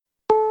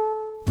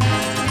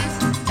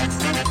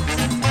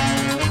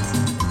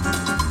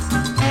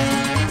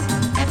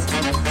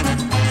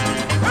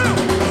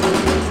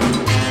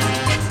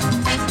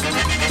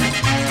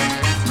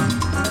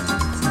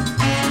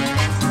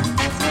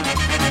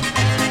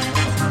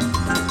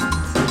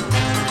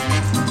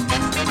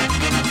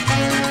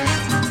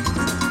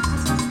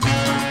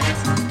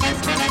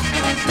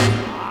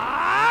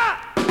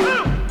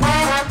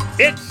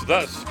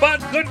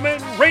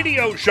Goodman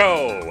Radio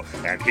Show.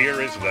 And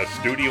here is the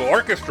studio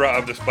orchestra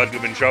of the Spud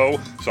Goodman Show,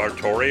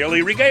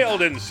 sartorially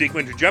regaled in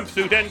sequined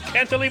jumpsuit and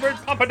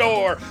cantilevered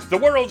pompadour, the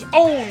world's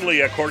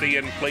only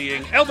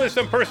accordion-playing Elvis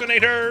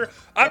impersonator,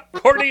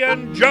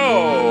 Accordion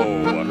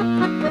Joe.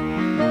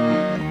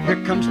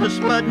 Here comes the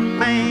Spud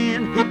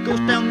Man, he goes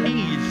down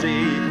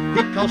easy.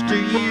 He calls to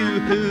you,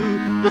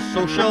 the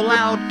social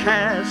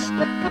outcast.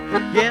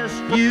 Yes,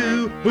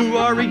 you who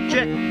are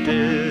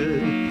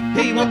rejected.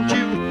 He wants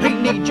you, he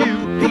needs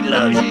you, he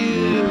loves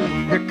you.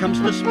 Here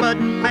comes the Spud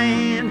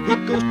Man, he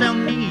goes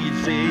down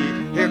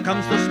easy. Here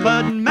comes the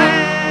Spud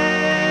Man.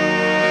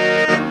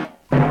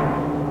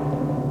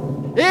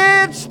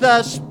 It's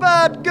the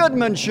Spud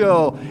Goodman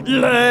Show.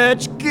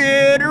 Let's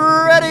get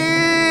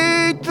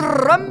ready to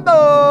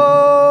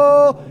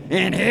rumble.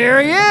 And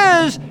here he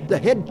is, the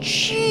head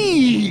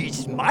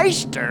cheese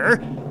meister.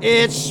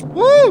 It's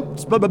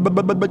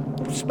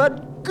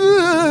Spud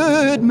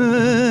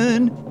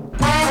Goodman.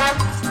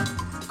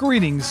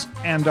 Greetings,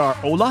 and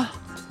hola.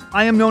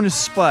 I am known as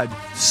Spud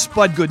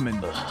Goodman.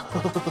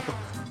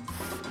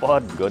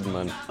 Spud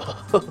Goodman.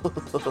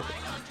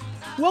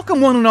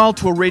 Welcome one and all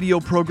to a radio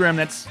program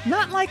that's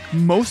not like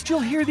most you'll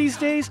hear these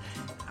days.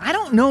 I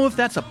don't know if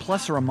that's a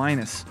plus or a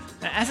minus,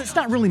 as it's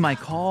not really my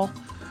call.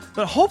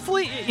 But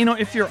hopefully,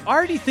 if you're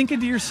already thinking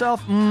to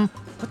yourself,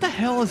 what the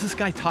hell is this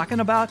guy talking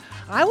about?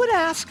 I would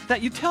ask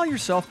that you tell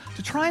yourself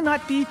to try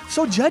not be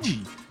so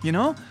judgy,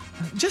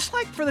 Just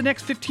like for the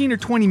next 15 or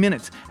 20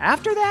 minutes.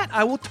 After that,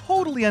 I will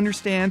totally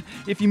understand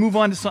if you move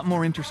on to something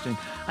more interesting.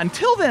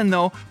 Until then,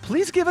 though,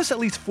 please give us at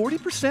least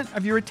 40%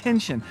 of your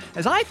attention,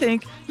 as I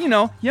think, you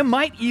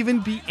might even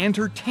be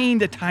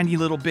entertained a tiny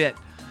little bit.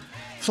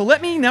 So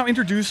let me now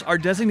introduce our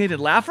designated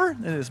laugher.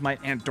 That is my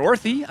Aunt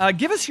Dorothy.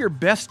 Give us your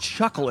best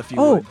chuckle, if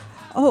you would.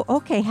 Oh,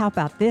 okay. How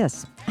about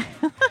this?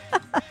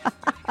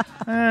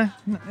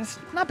 It's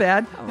not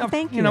bad.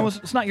 Thank you.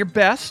 It's not your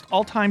best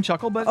all-time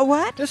chuckle, but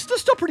what? It's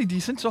still pretty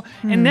decent. So,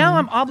 And now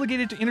I'm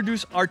obligated to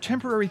introduce our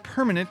temporary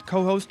permanent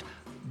co-host,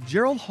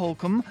 Gerald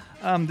Holcomb.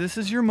 This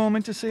is your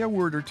moment to say a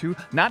word or two,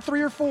 not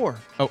 3 or 4.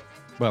 Oh,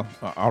 well,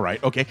 all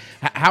right, okay.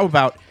 How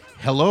about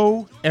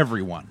hello,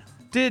 everyone?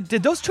 Did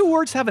those 2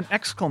 words have an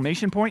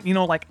exclamation point,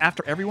 like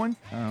after everyone?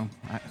 Oh,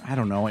 I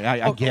don't know.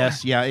 I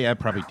guess. Yeah, I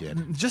probably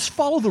did. Just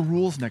follow the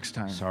rules next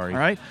time. Sorry. All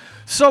right?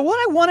 So what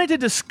I wanted to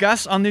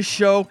discuss on this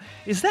show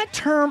is that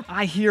term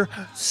I hear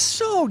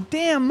so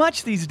damn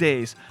much these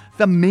days,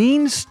 the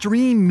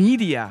mainstream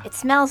media. It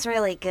smells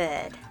really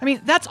good. I mean,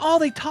 that's all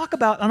they talk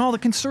about on all the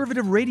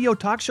conservative radio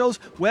talk shows,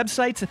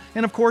 websites,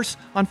 and of course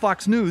on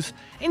Fox News,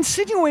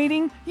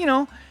 insinuating,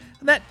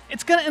 that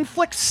it's going to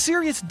inflict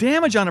serious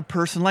damage on a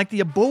person like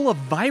the Ebola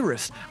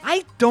virus.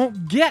 I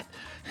don't get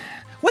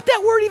what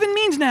that word even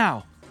means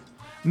now.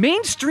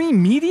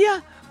 Mainstream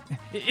media?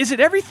 Is it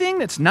everything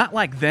that's not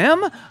like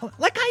them?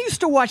 Like I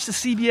used to watch the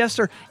CBS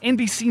or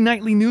NBC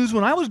nightly news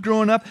when I was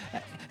growing up,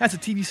 as a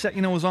TV set,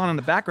 was on in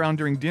the background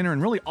during dinner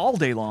and really all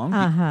day long.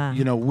 Uh-huh.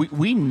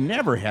 We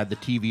never had the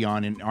TV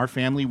on in our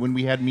family when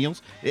we had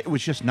meals. It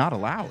was just not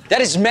allowed.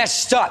 That is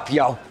messed up,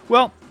 yo.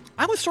 Well,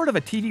 I was sort of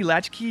a TV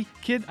latchkey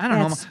kid. I don't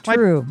That's know.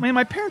 True.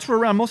 My parents were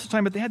around most of the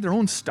time, but they had their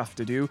own stuff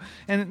to do.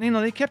 And,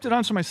 they kept it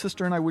on so my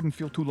sister and I wouldn't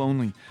feel too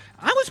lonely.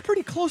 I was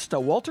pretty close to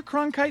Walter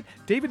Cronkite,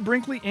 David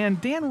Brinkley,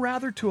 and Dan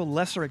Rather to a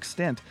lesser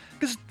extent,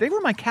 because they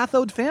were my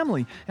cathode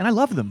family, and I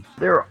loved them.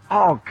 There are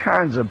all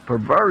kinds of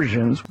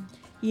perversions.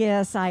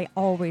 Yes, I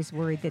always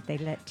worried that they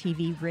let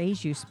TV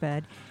raise you,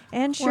 Spud.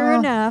 And sure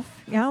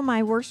enough,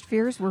 my worst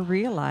fears were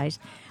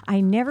realized. I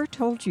never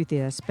told you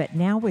this, but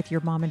now with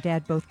your mom and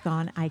dad both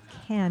gone, I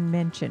can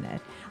mention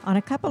it. On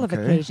a couple of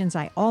occasions,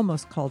 I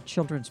almost called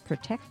Children's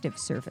Protective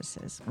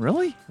Services.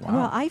 Really? Wow.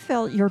 Well, I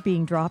felt your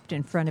being dropped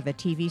in front of a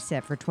TV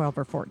set for 12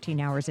 or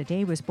 14 hours a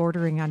day was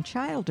bordering on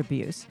child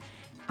abuse.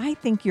 I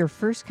think your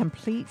first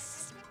complete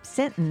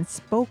sentence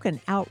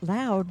spoken out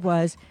loud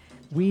was,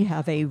 "We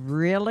have a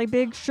really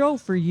big show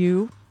for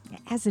you."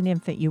 As an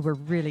infant, you were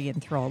really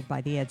enthralled by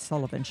the Ed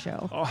Sullivan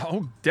Show.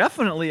 Oh,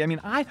 definitely. I mean,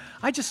 I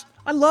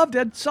loved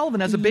Ed Sullivan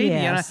as a baby,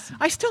 Yes. and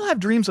I still have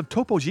dreams of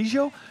Topo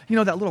Gigio,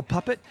 that little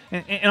puppet,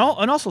 and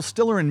also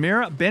Stiller and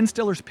Mira, Ben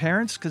Stiller's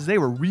parents, because they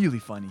were really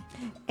funny.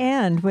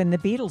 And when the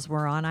Beatles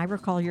were on, I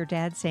recall your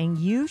dad saying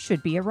you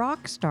should be a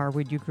rock star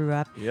when you grew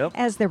up,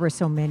 as there were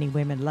so many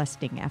women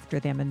lusting after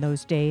them in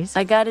those days.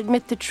 I gotta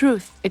admit the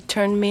truth. It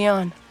turned me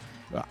on.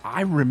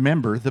 I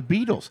remember the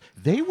Beatles.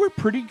 They were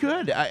pretty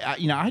good.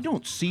 I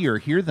don't see or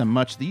hear them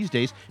much these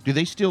days. Do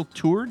they still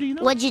tour, do you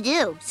know? What'd you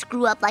do?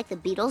 Screw up like the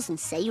Beatles and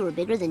say you were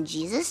bigger than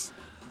Jesus?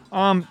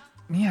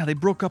 Yeah, they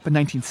broke up in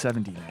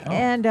 1970.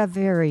 And a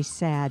very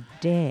sad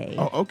day.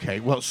 Oh, okay.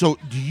 Well, so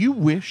do you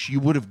wish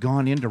you would have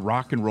gone into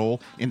rock and roll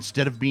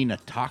instead of being a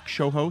talk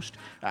show host?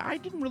 I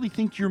didn't really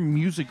think you're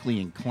musically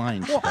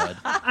inclined, Spud.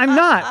 I'm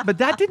not, but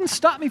that didn't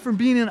stop me from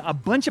being in a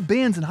bunch of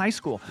bands in high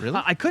school.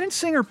 Really? I couldn't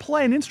sing or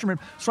play an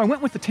instrument, so I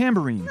went with the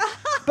tambourine.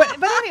 But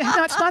anyway,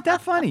 it's not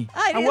that funny.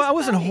 I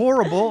wasn't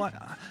horrible.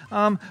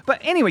 But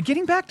anyway,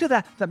 getting back to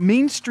the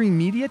mainstream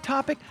media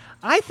topic,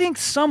 I think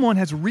someone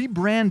has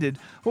rebranded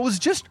what was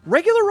just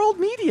regular old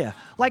media.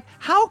 Like,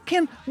 how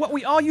can what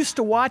we all used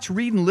to watch,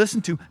 read, and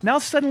listen to now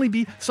suddenly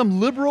be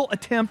some liberal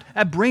attempt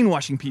at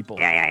brainwashing people?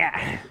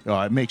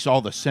 It makes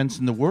all the sense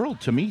in the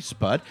world to me,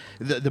 Spud.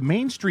 The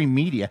mainstream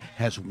media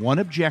has one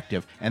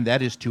objective, and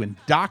that is to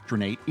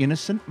indoctrinate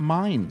innocent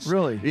minds.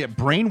 Really? Yeah,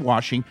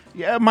 brainwashing,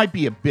 it might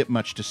be a bit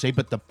much to say,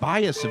 but the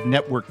bias of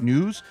network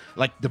news,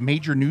 like the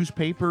major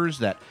newspapers,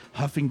 that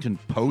Huffington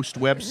Post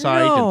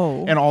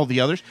website, and all the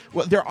others,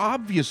 well, they're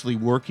obviously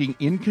working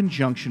in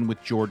conjunction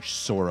with George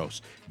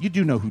Soros. You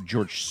do know who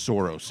George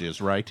Soros is,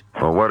 right?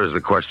 Well, what is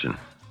the question?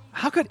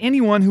 How could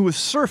anyone who was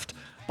surfed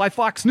by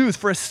Fox News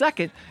for a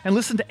second and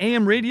listen to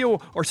AM radio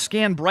or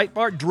scan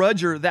Breitbart,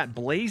 Drudge, or that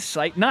Blaze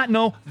site not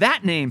know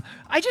that name?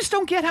 I just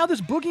don't get how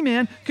this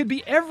boogeyman could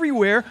be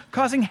everywhere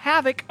causing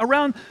havoc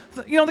around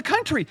the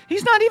country.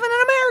 He's not even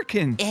an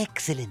American.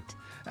 Excellent.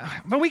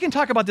 But we can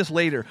talk about this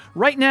later.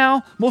 Right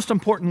now, most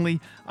importantly,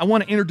 I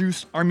want to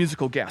introduce our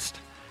musical guest.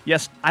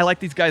 Yes, I like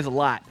these guys a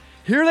lot.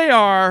 Here they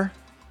are,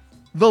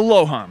 the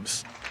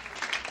Lohums.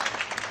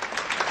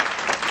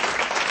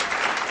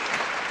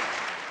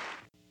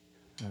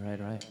 All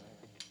right.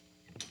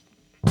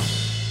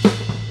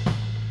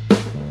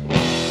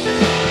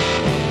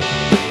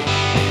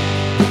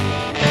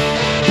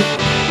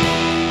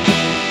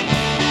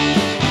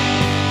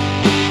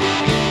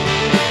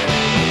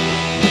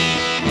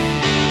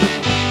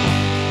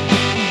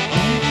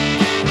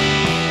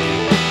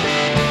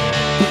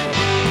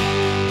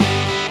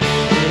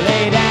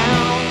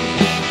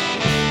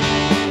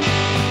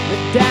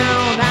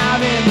 Down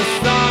out in the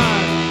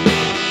sun.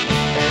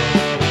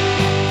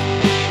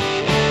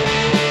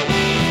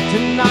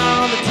 Turn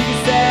on the TV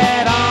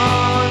set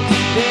on.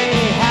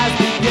 Today has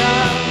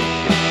begun.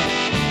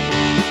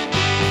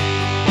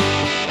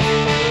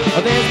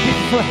 Oh, there's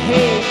people for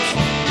hate.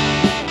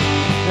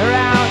 They're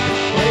out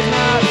raising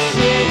out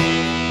shit.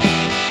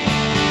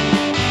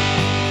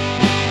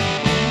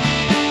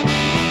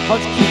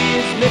 Bunch of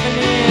kids living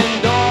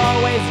in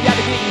doorways. You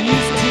gotta get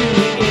used to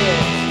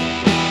it.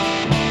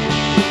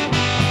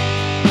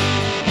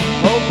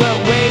 Oh, but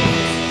wait,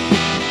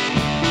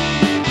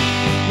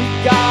 we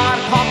got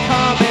a call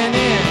coming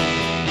in.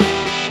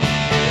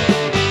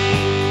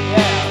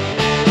 Yeah,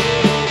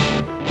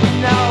 you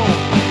know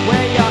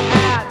where you're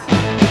at,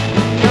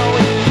 you know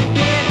where you've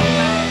been,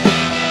 man.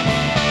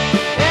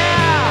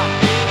 Yeah.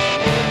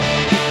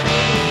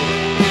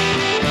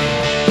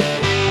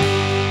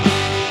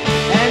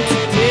 And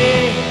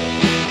today,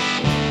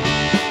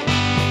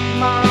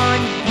 come on,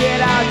 get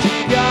out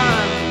your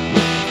gun.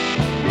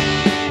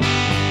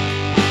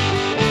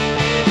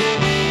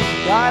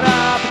 Gotta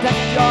protect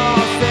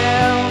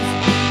yourselves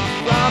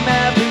from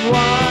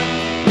everyone.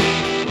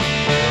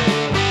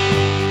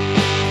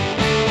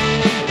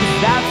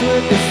 That's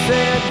what they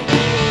said.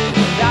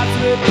 That's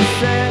what they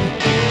said.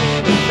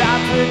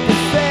 That's what they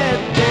said.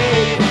 They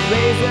could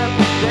raise up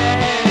the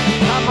dead.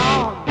 Come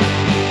on.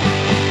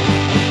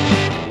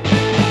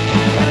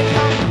 Gotta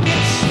come and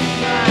get you,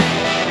 man.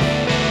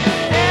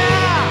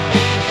 Yeah.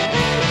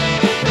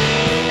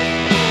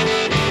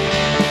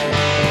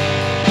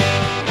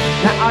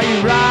 Now are you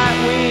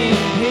right-wing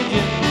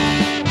pigeons?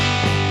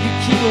 You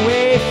keep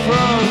away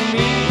from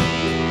me.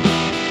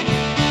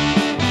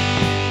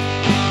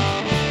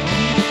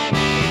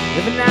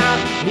 Living out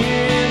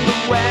here in the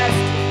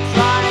West,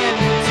 trying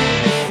to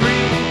be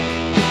free.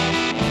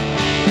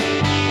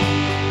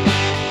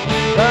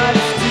 But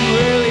it's too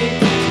early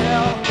to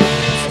tell.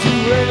 It's too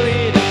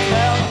early to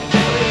tell.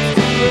 It's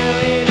too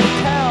early to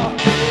tell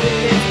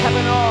if it's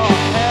heaven or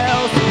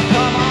hell. So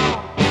come on.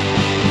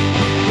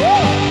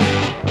 Woo!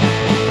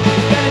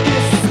 Gonna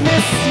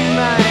dismiss you,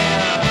 man.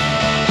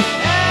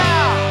 Yeah.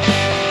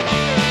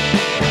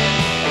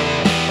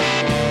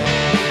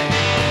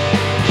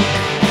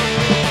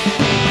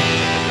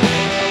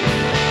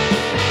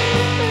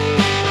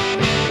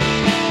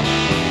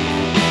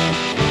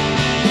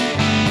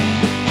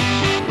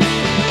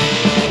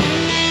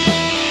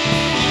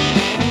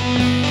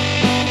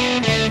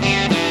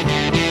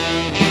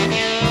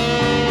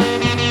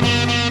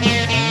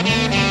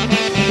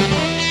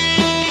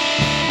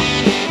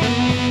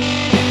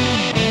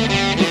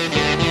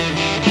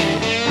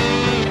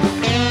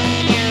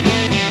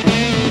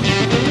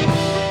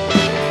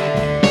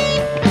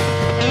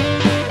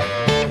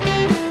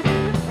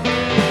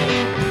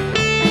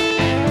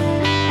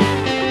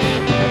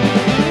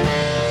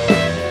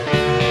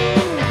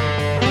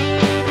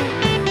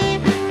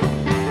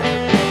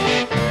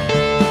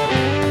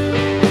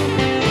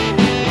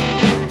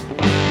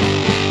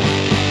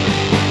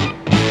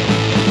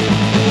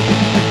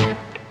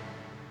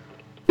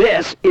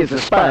 This is the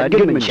Spud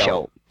Goodman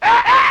Show.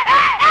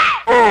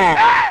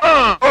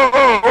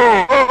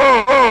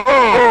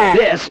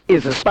 This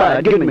is the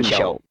Spud Goodman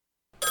Show.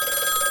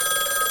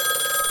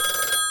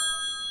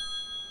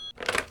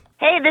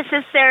 Hey, this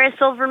is Sarah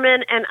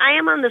Silverman, and I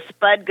am on the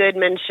Spud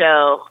Goodman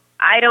Show.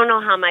 I don't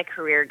know how my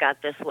career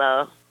got this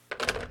low.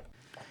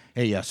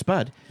 Hey,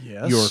 Spud.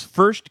 Yes? Your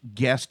first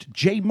guest,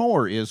 Jay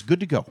Moore, is good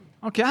to go.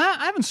 Okay,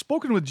 I haven't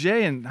spoken with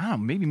Jay in, I don't know,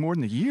 maybe more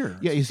than a year.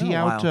 Yeah, is he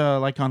out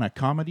like on a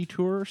comedy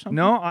tour or something?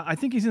 No, I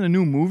think he's in a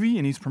new movie,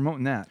 and he's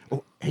promoting that.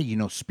 Oh, hey,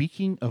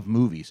 speaking of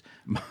movies,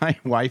 my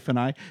wife and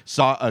I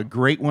saw a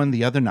great one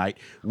the other night.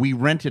 We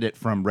rented it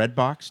from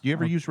Redbox. Do you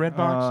ever use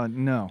Redbox?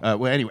 No.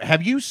 Well, anyway,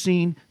 have you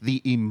seen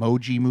the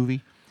Emoji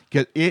Movie?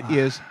 Because it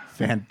is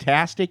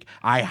fantastic.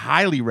 I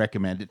highly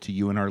recommend it to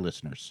you and our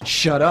listeners.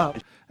 Shut up.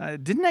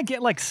 Didn't that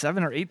get like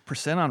 7 or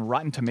 8% on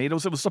Rotten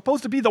Tomatoes? It was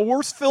supposed to be the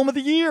worst film of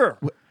the year.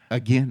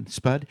 Again,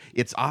 Spud,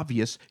 it's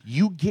obvious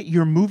you get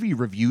your movie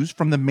reviews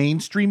from the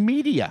mainstream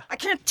media. I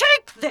can't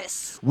take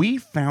this! We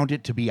found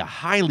it to be a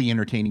highly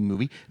entertaining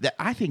movie that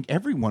I think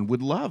everyone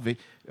would love,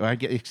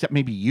 except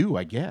maybe you,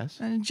 I guess.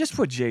 Just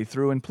put Jay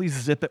through, and please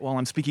zip it while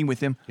I'm speaking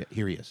with him. Yeah,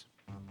 here he is.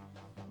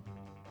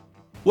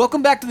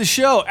 Welcome back to the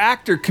show,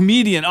 actor,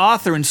 comedian,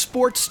 author, and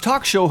sports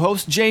talk show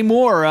host Jay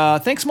Moore.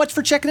 Thanks much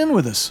for checking in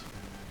with us.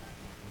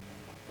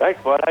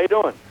 Thanks, bud. How you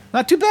doing?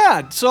 Not too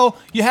bad. So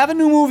you have a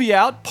new movie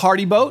out,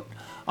 Party Boat,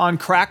 on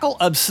Crackle.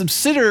 It's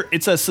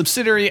a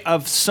subsidiary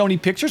of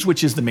Sony Pictures,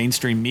 which is the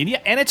mainstream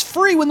media, and it's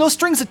free with no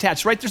strings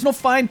attached, right? There's no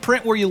fine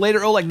print where you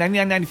later owe like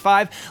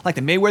 $99.95, like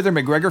the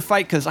Mayweather-McGregor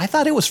fight, because I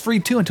thought it was free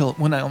too until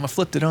when I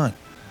flipped it on.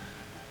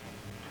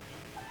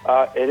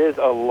 It is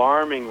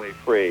alarmingly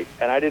free,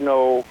 and I didn't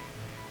know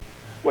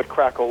what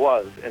Crackle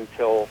was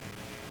until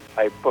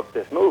I booked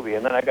this movie,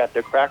 and then I got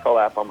the Crackle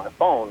app on my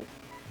phone,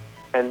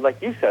 and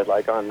like you said,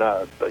 like on,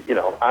 I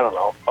don't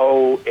know,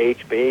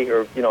 OHB,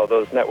 or,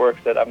 those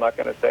networks that I'm not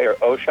going to say, or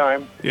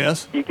Oshime.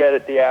 Yes. You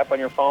get the app on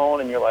your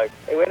phone, and you're like,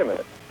 hey, wait a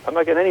minute, I'm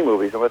not getting any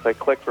movies unless I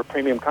click for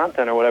premium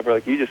content or whatever,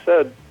 like you just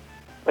said.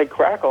 Like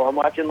Crackle, I'm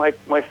watching, like,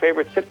 my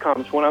favorite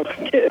sitcoms when I was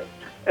a kid,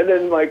 and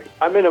then, like,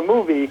 I'm in a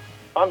movie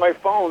on my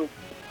phone.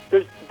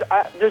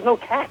 There's no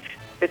catch.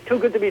 It's too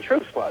good to be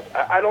true, Spud.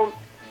 I don't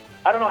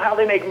know how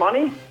they make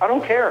money. I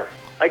don't care.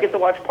 I get to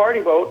watch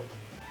Party Boat,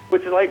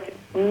 which is, like,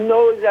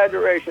 no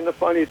exaggeration, the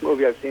funniest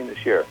movie I've seen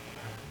this year.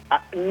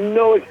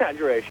 No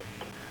exaggeration.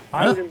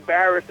 I was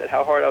embarrassed at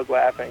how hard I was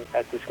laughing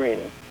at the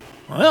screening.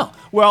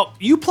 Well,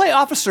 you play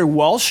Officer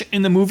Walsh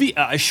in the movie,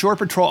 a shore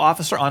patrol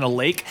officer on a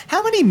lake.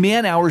 How many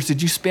man-hours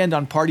did you spend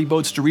on party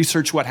boats to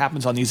research what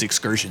happens on these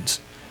excursions?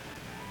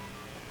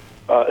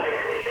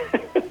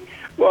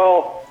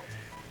 Well,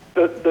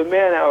 the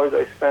man-hours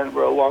I spent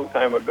were a long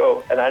time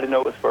ago, and I didn't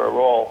know it was for a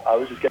role. I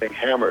was just getting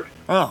hammered.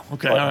 Oh,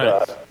 okay, but, all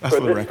right. That's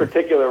for this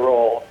particular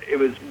role, it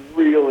was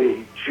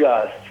really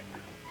just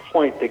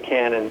point the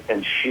cannon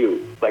and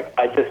shoot. Like,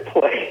 I just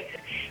play.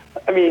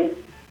 I mean,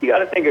 you got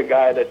to think a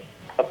guy that's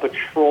a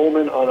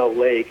patrolman on a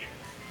lake,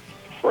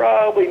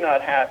 probably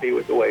not happy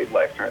with the way his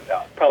life turned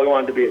out. Probably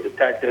wanted to be a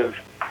detective,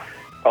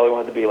 probably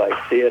wanted to be like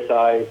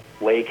CSI,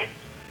 Lake,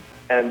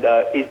 and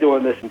he's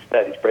doing this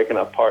instead. He's breaking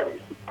up parties.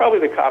 Probably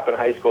the cop in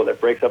high school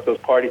that breaks up those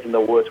parties in the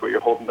woods where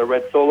you're holding the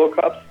red Solo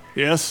cups.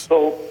 Yes.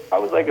 So I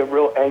was like a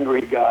real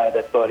angry guy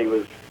that thought he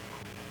was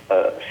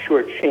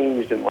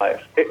shortchanged in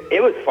life.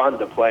 It was fun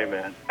to play,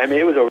 man. I mean,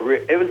 it was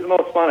the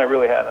most fun I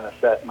really had on a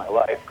set in my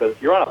life, because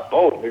you're on a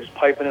boat and you're just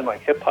piping in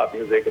like hip hop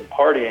music and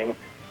partying,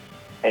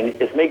 and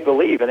it's make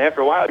believe. And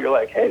after a while, you're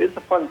like, hey, this is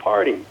a fun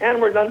party,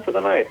 and we're done for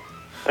the night.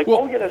 Like,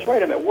 oh yeah, that's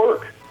right, I'm at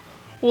work.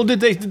 Well,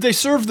 did they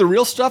serve the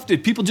real stuff?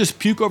 Did people just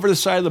puke over the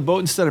side of the boat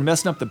instead of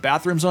messing up the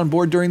bathrooms on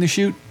board during the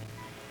shoot?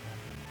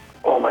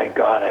 Oh my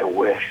God, I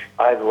wish.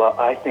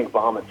 I think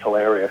vomit's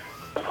hilarious.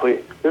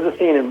 Please. There's a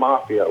scene in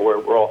Mafia where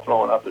we're all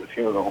throwing up at a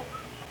funeral,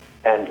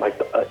 and like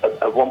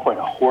at one point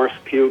a horse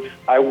pukes.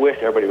 I wish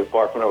everybody was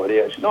barfing over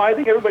the edge. No, I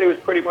think everybody was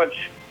pretty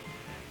much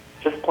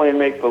just playing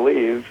make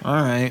believe. All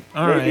right.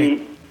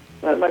 Maybe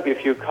there might be a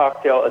few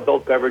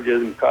adult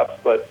beverages and cups,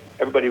 but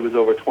everybody was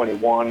over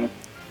 21.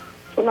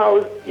 So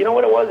no, you know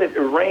what it was? It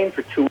rained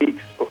for 2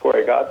 weeks before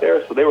I got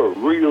there, so they were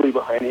really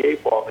behind the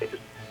eight ball.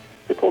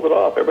 They pulled it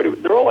off.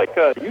 They're all like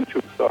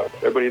YouTube stars.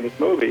 Everybody in this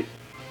movie.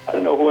 I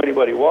didn't know who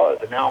anybody was,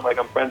 and now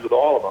I'm friends with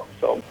all of them.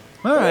 So,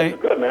 all right,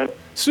 good, man.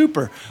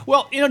 Super.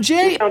 Well,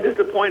 Jay, I'm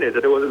disappointed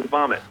that it wasn't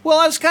vomit. Well,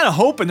 I was kind of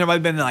hoping there might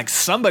have been like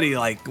somebody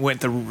like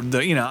went the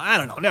I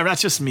don't know. No,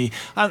 that's just me.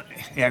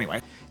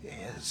 Anyway,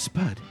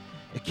 Spud,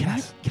 can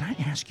I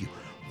ask you?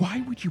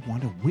 Why would you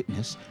want to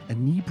witness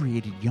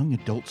inebriated young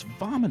adults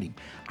vomiting?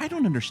 I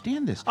don't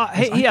understand this.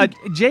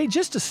 Jay,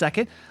 just a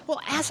second. Well,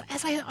 as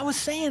I was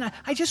saying,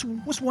 I just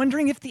was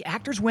wondering if the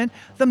actors went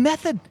the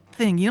method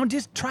thing,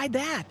 just tried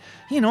that.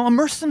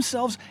 Immerse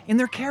themselves in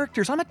their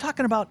characters. I'm not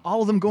talking about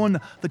all of them going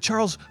the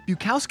Charles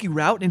Bukowski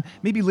route and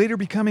maybe later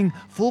becoming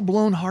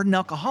full-blown hardened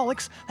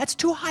alcoholics. That's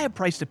too high a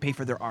price to pay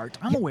for their art.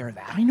 I'm aware of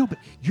that. I know, but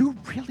you're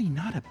really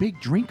not a big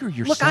drinker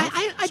yourself.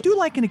 Look, I do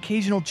like an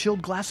occasional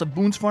chilled glass of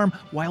Boone's Farm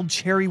wild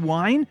cherry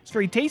wine. It's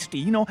very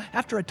tasty,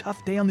 after a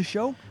tough day on the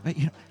show.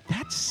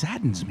 That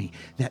saddens me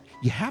that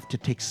you have to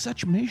take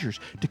such measures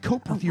to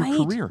cope with your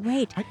career.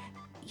 Wait.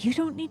 You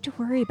don't need to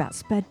worry about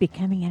Spud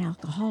becoming an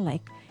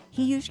alcoholic.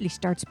 He usually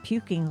starts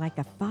puking like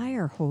a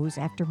fire hose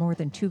after more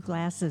than 2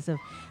 glasses of,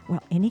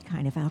 any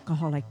kind of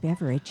alcoholic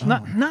beverage.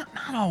 Not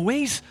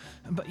always,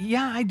 but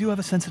yeah, I do have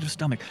a sensitive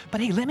stomach.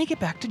 But hey, let me get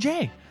back to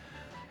Jay.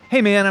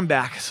 Hey, man, I'm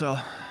back, so...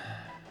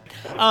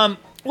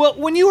 Well,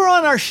 when you were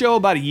on our show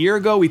about a year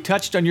ago, we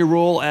touched on your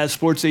role as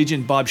sports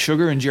agent Bob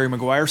Sugar and Jerry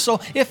Maguire. So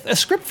if a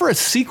script for a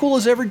sequel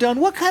is ever done,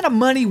 what kind of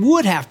money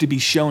would have to be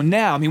shown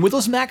now? I mean, with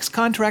those max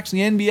contracts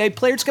in the NBA,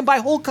 players can buy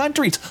whole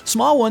countries,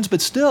 small ones, but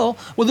still.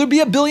 Will there be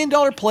 $1 billion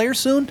player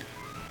soon?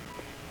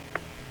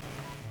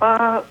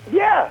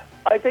 Yeah,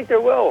 I think there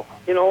will.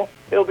 You know,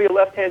 it'll be a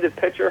left-handed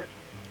pitcher.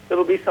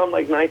 It'll be some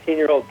like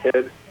 19-year-old kid,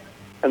 and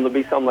there'll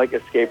be some like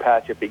escape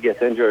hatch if he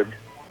gets injured.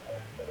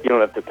 You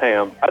don't have to pay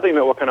him. I think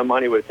about what kind of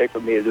money would it take for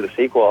me to do the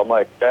sequel. I'm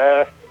like,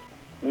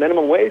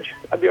 minimum wage?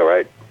 I'd be all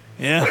right.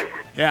 Yeah.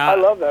 I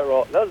love that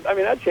role.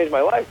 That changed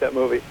my life, that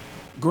movie.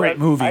 Great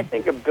movie. I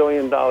think $1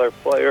 billion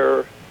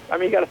player,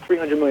 you got a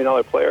 $300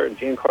 million player,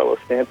 Giancarlo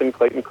Stanton,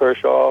 Clayton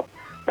Kershaw,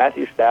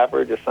 Matthew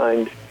Stafford just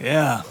signed.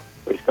 Yeah.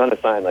 He's going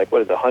to sign,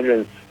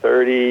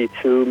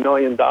 $132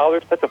 million?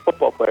 That's a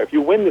football player. If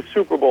you win the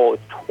Super Bowl,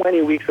 it's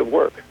 20 weeks of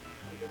work.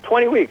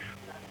 20 weeks.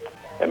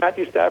 And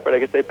Matthew Stafford, I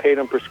guess they paid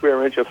him per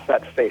square inch of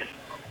fat face.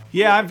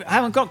 Yeah,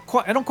 I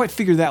don't quite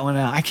figure that one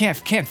out. I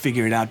can't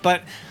figure it out.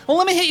 But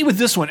let me hit you with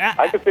this one.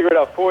 I can figure it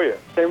out for you.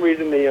 Same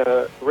reason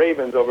the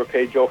Ravens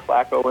overpaid Joe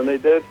Flacco when they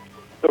did.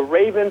 The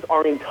Ravens,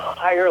 our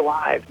entire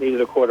lives, needed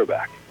a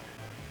quarterback.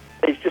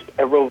 It's just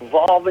a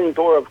revolving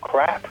door of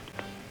crap.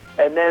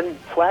 And then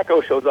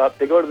Flacco shows up.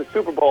 They go to the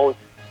Super Bowl.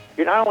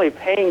 You're not only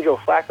paying Joe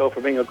Flacco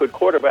for being a good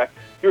quarterback,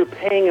 you're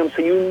paying him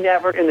so you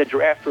never in the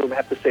draft room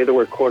have to say the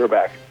word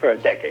quarterback for a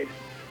decade.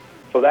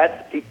 So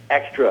that's the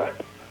extra.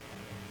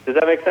 Does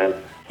that make sense?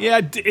 Yeah,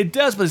 it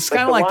does, but it's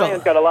kind of like the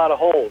Lions got a lot of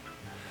holes.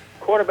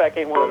 Quarterback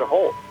ain't one of the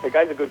holes. The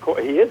guy's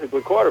he is a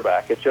good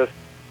quarterback. It's just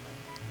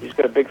he's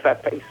got a big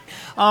fat face.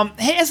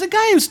 Hey, as a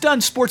guy who's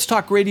done sports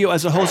talk radio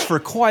as a host for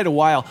quite a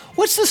while,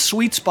 what's the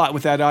sweet spot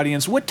with that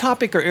audience? What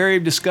topic or area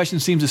of discussion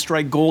seems to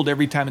strike gold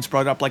every time it's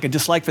brought up? Like a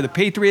dislike for the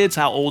Patriots,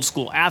 how old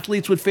school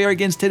athletes would fare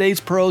against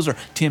today's pros, or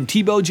Tim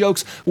Tebow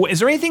jokes? Is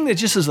there anything that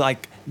just is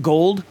like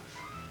gold?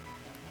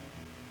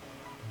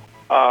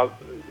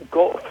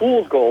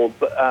 Fool's gold,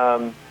 but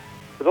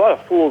there's a lot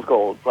of fool's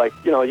gold. You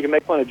can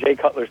make fun of Jay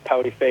Cutler's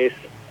pouty face.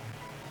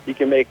 You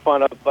can make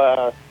fun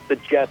of the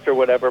Jets or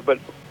whatever, but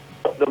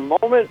the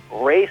moment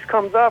race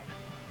comes up,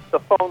 the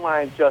phone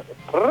lines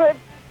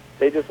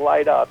they just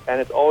light up,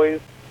 and it's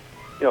always,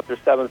 if there's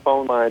 7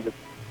 phone lines,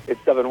 it's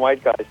 7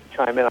 white guys to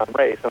chime in on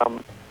race.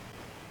 And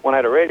when I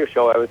had a radio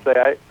show, I would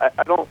say,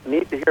 I don't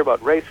need to hear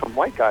about race from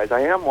white guys.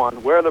 I am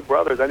one. Where are the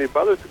brothers? I need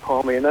brothers to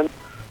call me, and then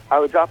I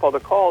would drop all the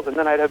calls, and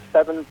then I'd have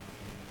 7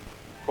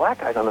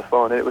 black guys on the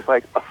phone, and it was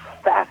like a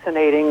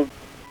fascinating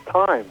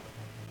time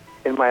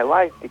in my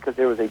life because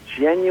there was a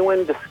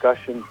genuine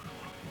discussion,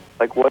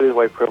 what is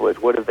white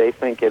privilege? What do they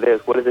think it is?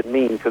 What does it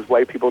mean? Because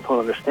white people don't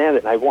understand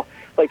it. And I want,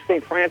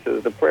 St.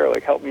 Francis, the prayer,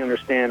 help me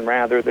understand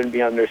rather than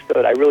be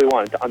understood. I really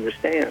wanted to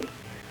understand.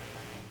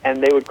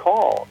 And they would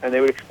call, and they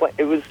would explain.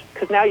 It was,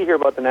 because now you hear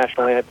about the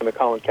national anthem of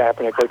Colin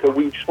Kaepernick,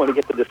 we just want to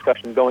get the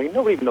discussion going.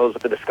 Nobody even knows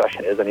what the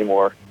discussion is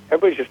anymore.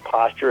 Everybody's just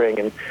posturing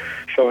and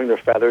showing their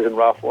feathers and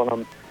ruffling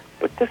them.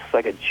 But this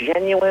is a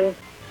genuine,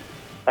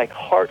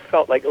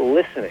 heartfelt,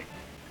 listening.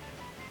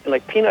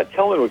 And Peanut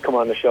Tillman would come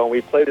on the show, and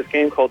we'd play this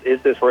game called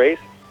Is This Race?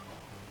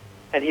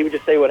 And he would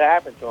just say what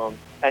happened to him.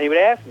 And he would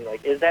ask me,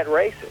 is that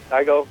racist?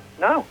 I go,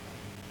 no.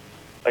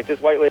 This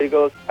white lady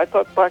goes, I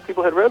thought black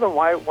people had rhythm.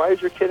 Why is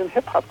your kid in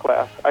hip-hop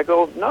class? I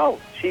go, no.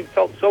 She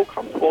felt so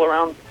comfortable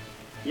around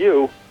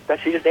you that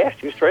she just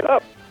asked you straight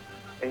up.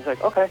 And he's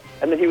like, okay.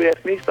 And then he would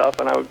ask me stuff,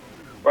 and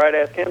I'd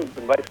ask him,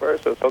 and vice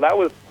versa. So that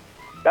was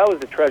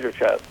the treasure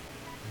chest.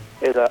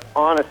 Is an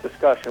honest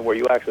discussion where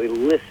you actually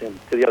listen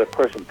to the other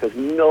person, because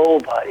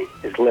nobody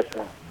is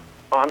listening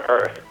on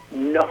earth.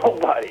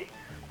 Nobody.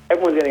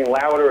 Everyone's getting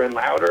louder and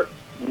louder.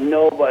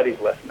 Nobody's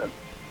listening.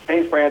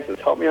 St. Francis,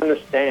 help me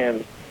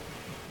understand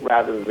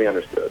rather than be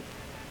understood.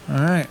 All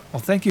right.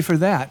 Well, thank you for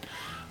that.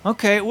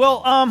 Okay.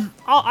 Well,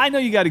 I know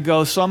you got to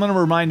go, so I'm going to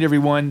remind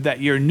everyone that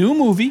your new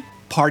movie,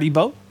 Party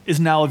Boat, is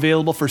now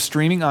available for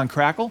streaming on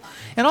Crackle.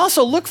 And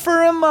also look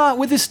for him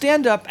with his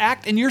stand-up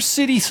act in your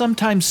city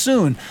sometime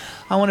soon.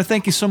 I want to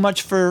thank you so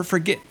much for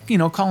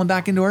calling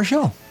back into our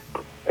show.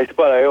 Hey,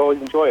 Spud, I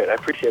always enjoy it. I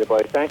appreciate it,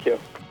 buddy. Thank you.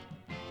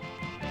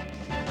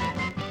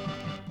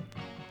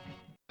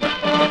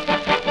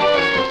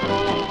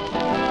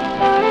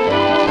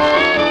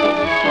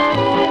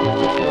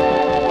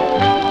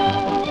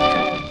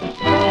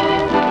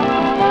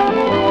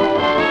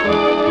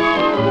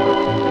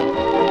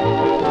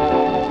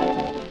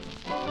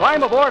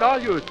 Climb aboard, all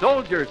you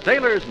soldiers,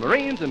 sailors,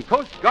 Marines, and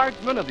Coast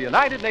Guardsmen of the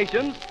United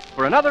Nations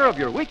for another of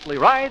your weekly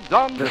rides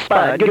on The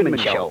Spud Goodman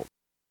Show.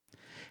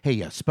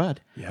 Hey,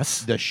 Spud.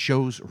 Yes? The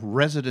show's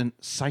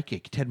resident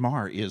psychic, Ted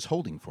Marr, is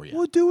holding for you.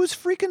 Well, do his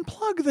freaking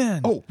plug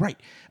then. Oh, right.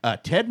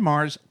 Ted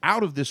Marr's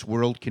Out of This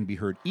World can be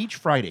heard each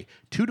Friday,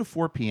 2 to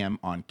 4 p.m.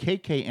 on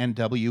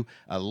KKNW,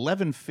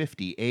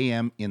 1150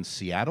 a.m. in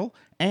Seattle,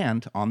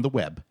 and on the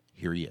web.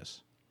 Here he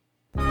is.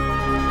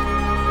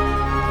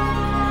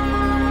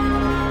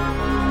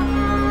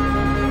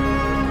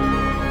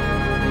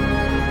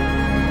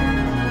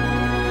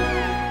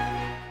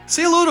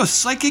 Say hello to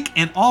psychic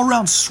and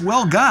all-around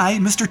swell guy,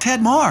 Mr.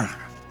 Ted Marr.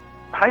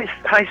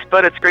 Hi,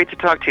 Spud. It's great to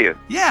talk to you.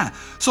 Yeah.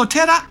 So,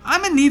 Ted,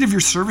 I'm in need of your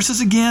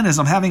services again, as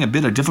I'm having a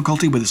bit of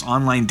difficulty with this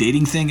online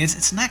dating thing.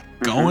 It's not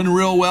going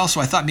real well,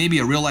 so I thought maybe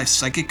a real-life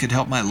psychic could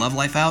help my love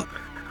life out.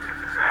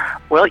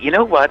 Well, you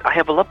know what? I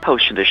have a love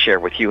potion to share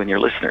with you and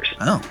your listeners.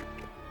 Oh.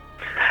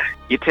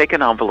 You take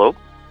an envelope,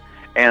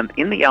 and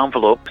in the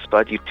envelope,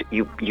 Spud,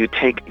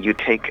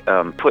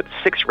 put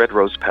 6 red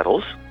rose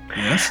petals.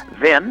 Yes.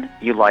 Then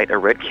you light a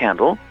red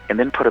candle, and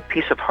then put a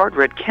piece of hard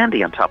red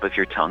candy on top of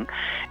your tongue,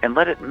 and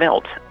let it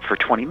melt for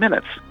 20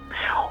 minutes.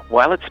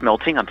 While it's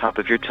melting on top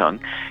of your tongue,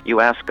 you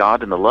ask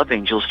God and the love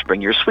angels to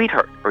bring your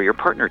sweetheart or your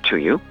partner to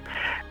you.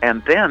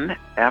 And then,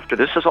 after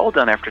this is all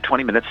done, after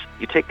 20 minutes,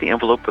 you take the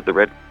envelope with the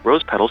red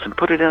rose petals and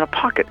put it in a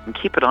pocket and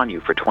keep it on you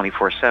for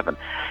 24/7.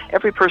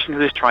 Every person who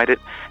has tried it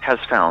has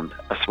found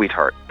a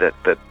sweetheart that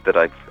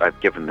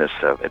I've given this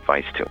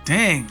advice to.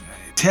 Dang,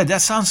 Ted,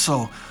 that sounds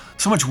so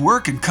much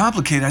work and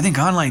complicated. I think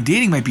online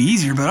dating might be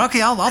easier, but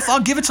okay,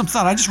 I'll give it some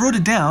thought. I just wrote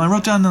it down. I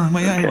wrote down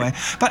anyway.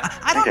 But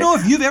I don't know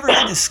if you've ever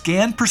had to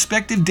scan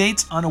prospective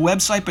dates on a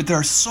website, but there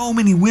are so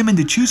many women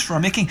to choose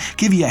from. It can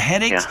give you a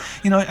headache. Yeah.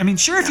 You know, I mean,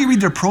 sure, if you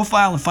read their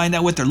profile and find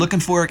out what they're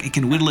looking for, it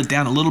can whittle it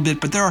down a little bit,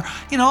 but there are,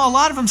 a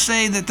lot of them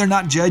say that they're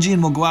not judgy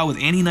and will go out with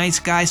any nice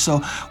guy. So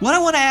what I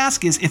want to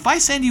ask is, if I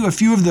send you a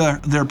few of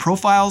their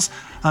profiles,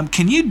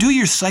 can you do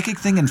your psychic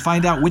thing and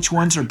find out which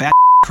ones are bad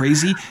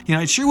crazy?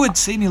 It sure would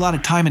save me a lot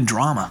of time and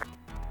drama.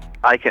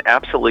 I can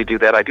absolutely do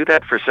that. I do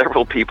that for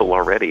several people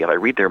already, and I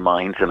read their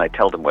minds and I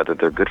tell them whether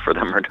they're good for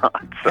them or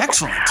not. So,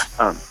 excellent.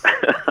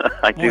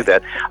 I do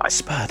that.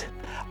 Spud.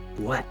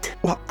 What?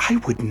 Well, I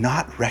would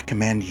not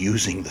recommend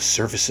using the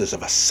services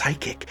of a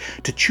psychic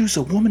to choose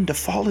a woman to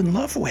fall in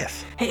love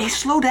with. Hey,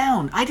 slow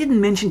down. I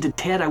didn't mention to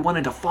Ted I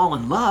wanted to fall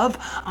in love.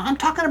 I'm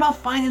talking about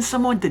finding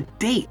someone to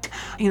date.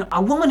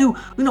 A woman who,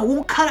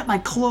 won't cut up my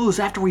clothes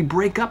after we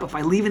break up if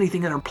I leave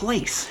anything in her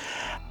place.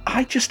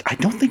 I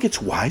don't think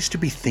it's wise to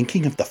be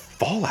thinking of the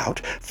fallout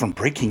from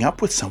breaking up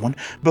with someone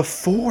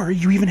before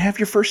you even have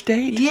your first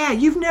date. Yeah,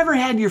 you've never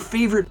had your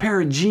favorite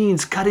pair of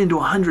jeans cut into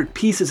 100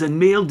 pieces and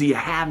mailed to you,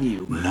 have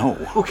you? No.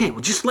 Okay,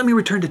 well, just let me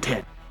return to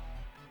Ted.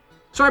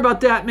 Sorry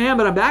about that, man,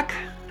 but I'm back.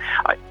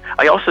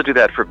 I also do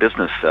that for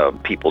business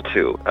people,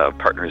 too,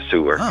 partners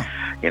who are,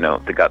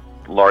 they got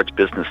large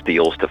business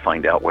deals to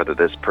find out whether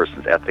this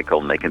person's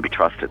ethical and they can be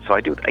trusted. So I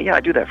do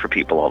that for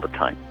people all the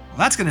time. Well,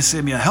 that's going to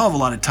save me a hell of a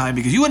lot of time,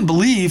 because you wouldn't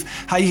believe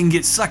how you can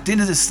get sucked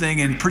into this thing,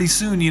 and pretty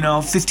soon,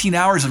 15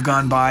 hours have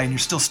gone by and you're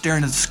still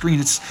staring at the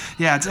screen.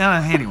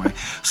 Anyway.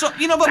 So,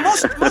 but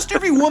most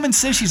every woman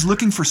says she's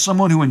looking for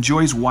someone who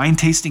enjoys wine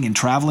tasting and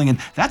traveling, and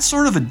that's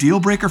sort of a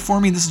deal breaker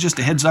for me. This is just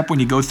a heads up when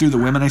you go through the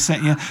women I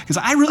sent you, because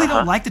I really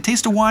don't like the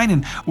taste of wine,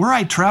 and where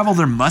I travel,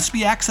 there must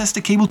be access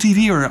to cable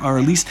TV or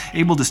at least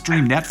able to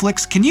stream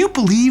Netflix. Can you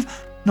believe?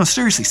 No,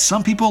 seriously,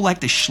 some people like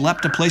to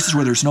schlep to places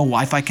where there's no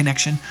Wi-Fi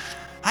connection.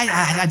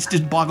 It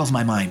just boggles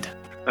my mind.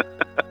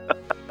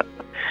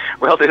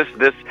 Well,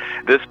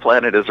 this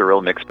planet is a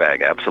real mixed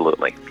bag,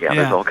 absolutely. Yeah,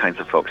 there's all kinds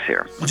of folks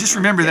here. Well, just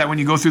remember that when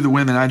you go through the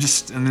women,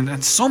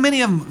 and so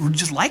many of them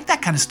just like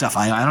that kind of stuff.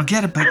 I don't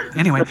get it, but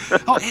anyway.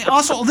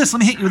 Also, let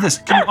me hit you with this.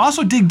 Can you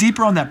also dig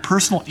deeper on that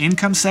personal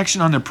income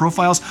section on their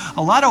profiles?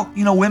 A lot of,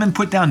 women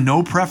put down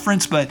no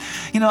preference, but,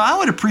 I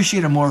would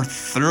appreciate a more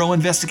thorough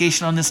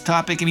investigation on this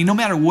topic. I mean, no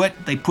matter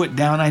what they put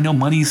down, I know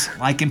money's,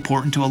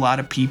 important to a lot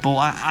of people.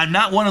 I'm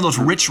not one of those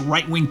rich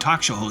right-wing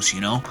talk show hosts,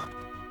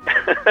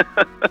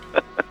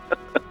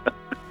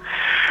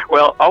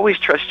 Well, always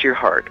trust your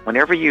heart.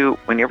 Whenever you're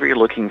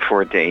looking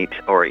for a date,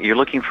 or you're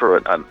looking for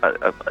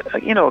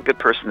a good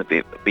person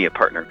to be a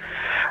partner,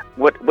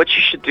 what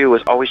you should do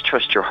is always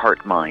trust your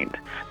heart mind,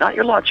 not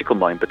your logical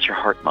mind, but your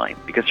heart mind,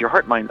 because your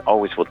heart mind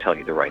always will tell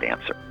you the right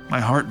answer.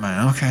 My heart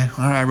mind. Okay,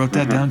 all right, I wrote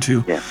that down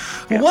too. Yeah.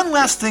 Well, one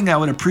last thing I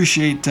would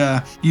appreciate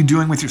you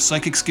doing with your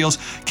psychic skills.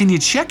 Can you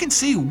check and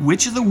see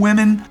which of the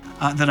women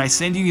that I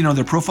send you,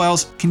 their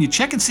profiles? Can you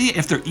check and see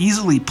if they're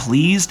easily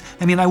pleased?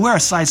 I mean, I wear a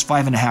size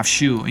 5.5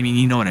 shoe. I mean,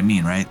 you know what I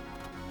mean, right?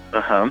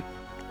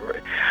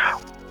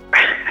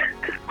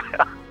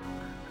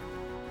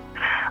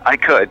 I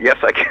could. Yes,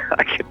 I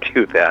could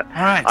do that.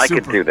 All right, I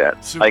could do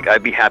that.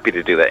 I'd be happy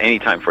to do that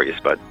anytime for you,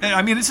 Spud.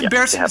 I mean, it's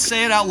embarrassing to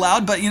say it out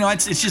loud, but,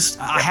 it's just,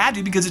 I had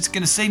to, because it's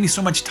going to save me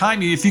so much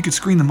time if you could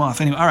screen them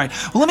off. Anyway, all right.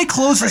 Well, let me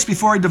close this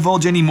before I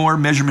divulge any more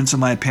measurements of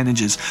my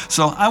appendages.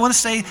 So I want to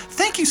say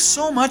thank you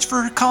so much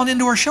for calling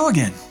into our show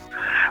again.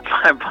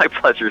 My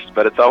pleasure,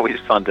 Spud. It's always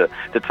fun to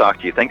talk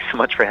to you. Thanks so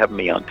much for having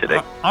me on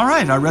today. All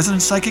right. Our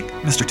resident psychic,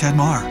 Mr. Ted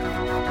Marr.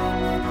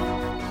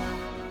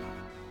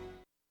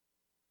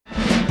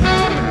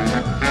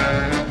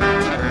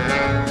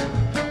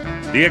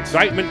 The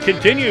excitement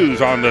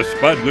continues on the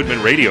Spud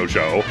Goodman Radio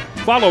Show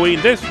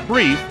following this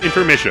brief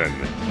intermission.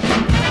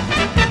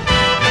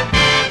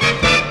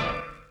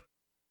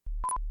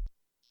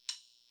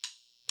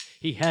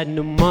 He had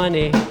no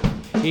money,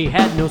 he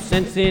had no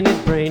sense in his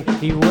brain.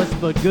 He was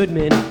Spud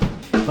Goodman,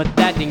 but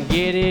that didn't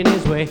get in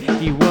his way.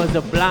 He was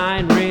a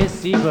blind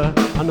receiver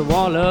on the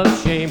wall of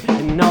shame,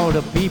 and all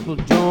the people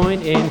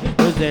joined in,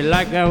 cause they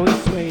like how he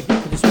swayed,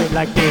 he swayed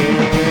like this.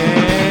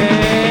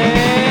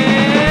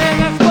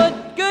 That's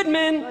Spud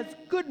Goodman. That's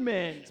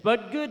Goodman.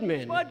 Spud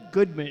Goodman. Spud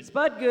Goodman.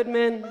 Spud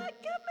Goodman. Spud Goodman.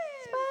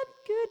 Spud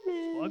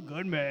Goodman. Spud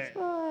Goodman.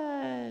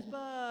 Spud.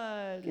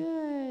 Spud.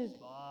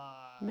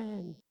 Good.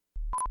 Man.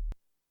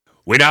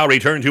 We now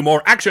return to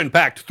more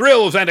action-packed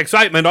thrills and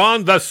excitement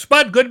on the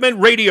Spud Goodman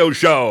Radio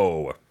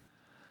Show.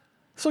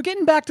 So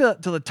getting back to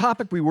the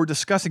topic we were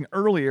discussing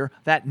earlier,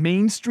 that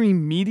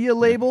mainstream media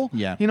label,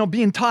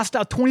 being tossed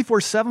out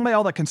 24/7 by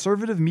all the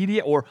conservative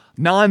media or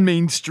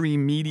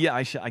non-mainstream media,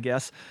 I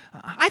guess.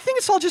 I think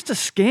it's all just a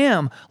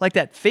scam, like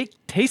that fake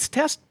taste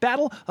test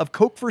battle of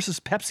Coke versus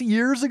Pepsi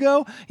years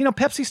ago.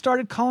 Pepsi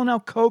started calling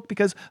out Coke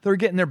because they were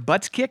getting their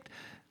butts kicked.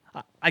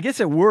 I guess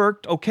it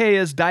worked okay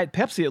as Diet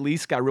Pepsi at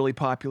least got really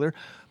popular.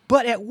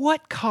 But at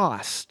what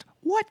cost?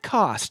 What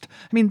cost?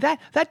 I mean,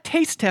 that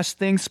taste test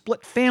thing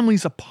split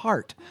families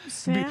apart.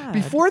 Sad.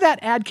 Before that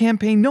ad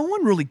campaign, no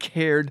one really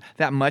cared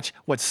that much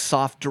what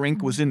soft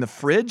drink was in the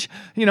fridge.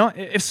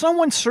 If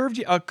someone served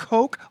you a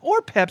Coke or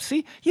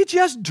Pepsi, you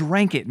just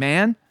drank it,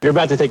 man. You're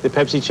about to take the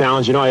Pepsi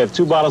challenge. I have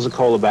 2 bottles of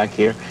cola back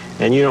here,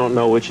 and you don't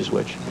know which is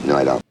which. No,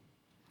 I don't.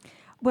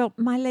 Well,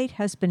 my late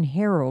husband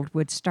Harold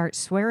would start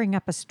swearing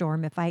up a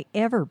storm if I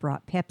ever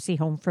brought Pepsi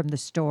home from the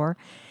store.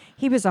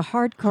 He was a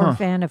hardcore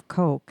fan of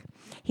Coke.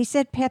 He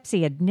said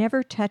Pepsi had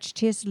never touched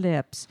his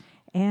lips,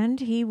 and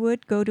he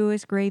would go to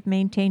his grave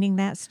maintaining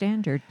that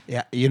standard.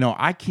 Yeah,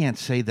 I can't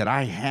say that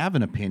I have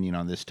an opinion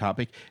on this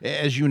topic.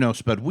 As you know,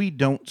 Spud, we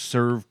don't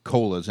serve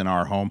colas in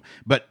our home,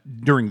 but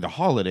during the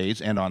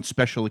holidays and on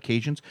special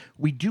occasions,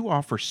 we do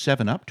offer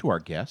 7-Up to our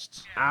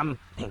guests.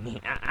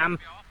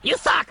 You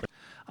suck!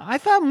 I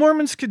thought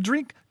Mormons could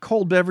drink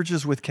cold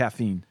beverages with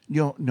caffeine.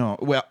 No.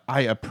 Well,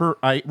 I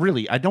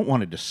don't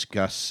want to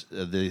discuss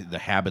the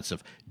habits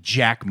of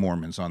Jack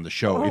Mormons on the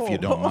show, if you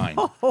don't mind.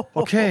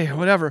 Okay,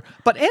 whatever.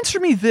 But answer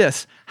me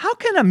this. How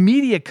can a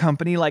media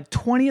company like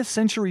 20th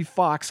Century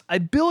Fox, a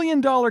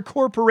billion-dollar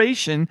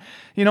corporation,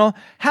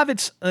 have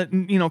its,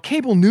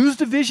 cable news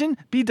division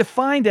be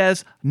defined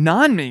as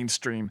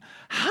non-mainstream?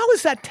 How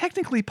is that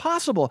technically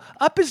possible?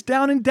 Up is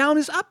down and down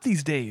is up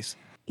these days.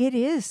 It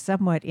is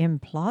somewhat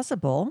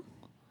implausible.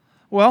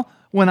 Well,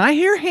 when I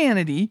hear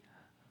Hannity...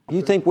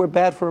 You think we're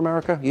bad for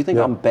America? You think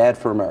I'm bad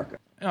for America?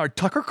 Or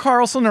Tucker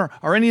Carlson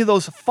or any of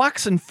those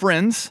Fox and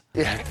Friends...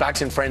 Yeah,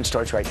 Fox and Friends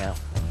starts right now.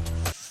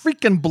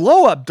 Freaking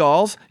blow-up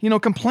dolls,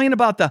 complain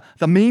about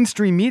the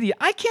mainstream media.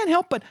 I can't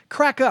help but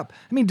crack up.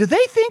 I mean, do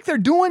they think they're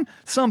doing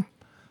some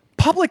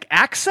public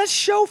access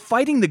show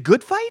fighting the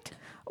good fight?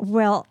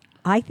 Well,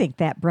 I think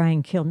that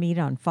Brian Kilmeade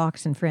on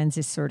Fox and Friends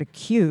is sort of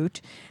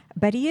cute.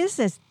 But he is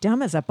as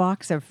dumb as a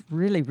box of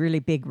really, really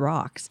big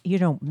rocks.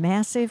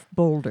 Massive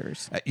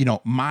boulders.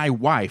 My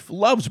wife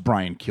loves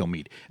Brian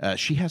Kilmeade.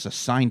 She has a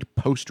signed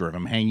poster of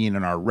him hanging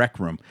in our rec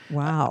room.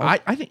 Wow.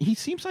 I think he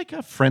seems like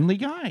a friendly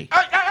guy.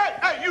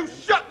 Hey, you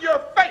shut your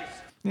face!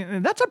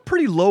 That's a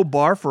pretty low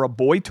bar for a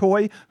boy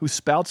toy who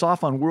spouts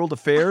off on world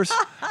affairs.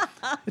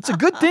 It's a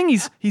good thing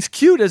he's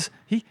cute, as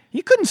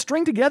he couldn't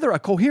string together a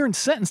coherent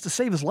sentence to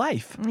save his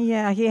life.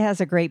 Yeah, he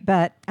has a great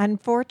butt.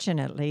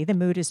 Unfortunately, the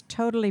mood is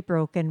totally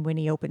broken when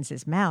he opens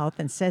his mouth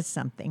and says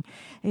something.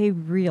 A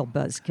real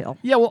buzzkill.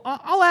 Yeah, well,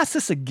 I'll ask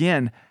this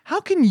again.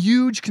 How can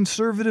huge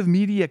conservative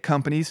media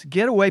companies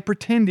get away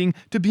pretending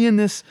to be in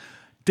this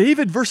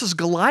David versus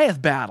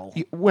Goliath battle?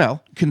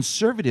 Well,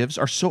 conservatives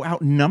are so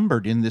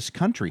outnumbered in this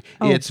country.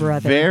 It's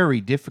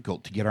very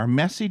difficult to get our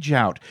message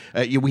out.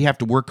 We have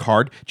to work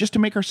hard just to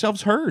make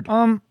ourselves heard.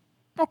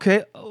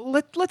 Okay,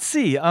 let's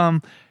see.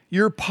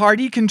 Your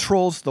party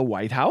controls the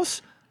White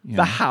House,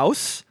 the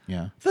House,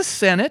 the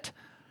Senate,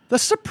 the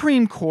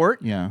Supreme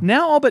Court,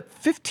 now all but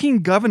 15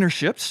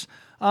 governorships,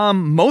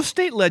 most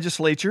state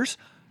legislatures,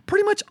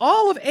 pretty much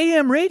all of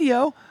AM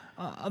radio,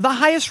 the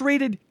highest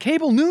rated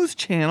cable news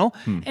channel,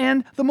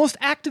 and the most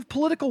active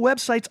political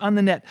websites on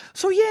the net.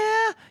 So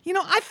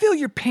I feel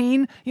your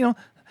pain,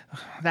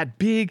 that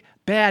big,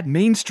 bad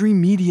mainstream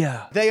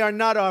media. They are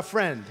not our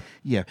friend.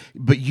 Yeah,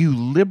 but you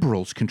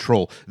liberals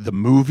control the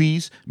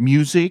movies,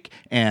 music,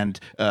 and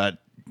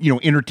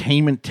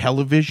entertainment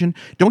television.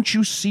 Don't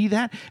you see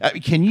that?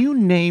 Can you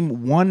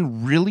name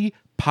one really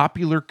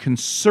popular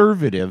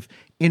conservative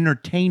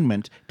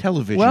entertainment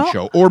television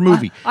show or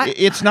movie?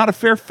 It's not a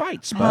fair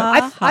fight, Spud.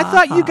 I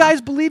thought you guys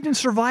believed in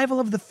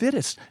survival of the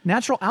fittest,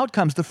 natural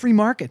outcomes, the free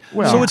market.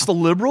 So it's the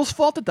liberals'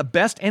 fault that the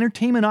best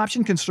entertainment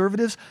option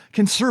conservatives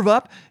can serve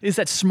up is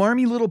that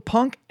smarmy little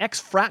punk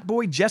ex-frat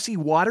boy Jesse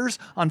Waters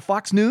on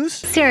Fox News?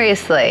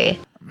 Seriously.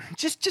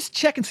 Just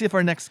check and see if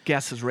our next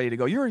guest is ready to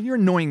go. You're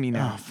annoying me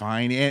now. Oh,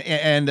 fine.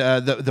 And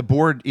the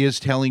board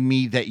is telling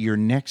me that your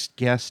next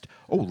guest,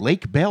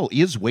 Lake Bell,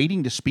 is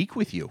waiting to speak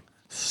with you.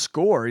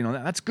 Score.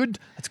 That's good.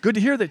 That's good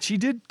to hear that she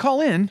did call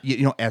in.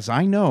 As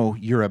I know,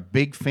 you're a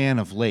big fan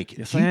of Lake.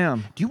 Yes, I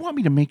am. Do you want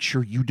me to make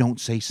sure you don't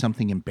say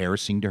something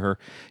embarrassing to her?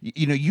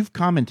 You've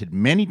commented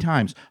many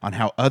times on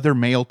how other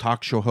male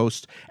talk show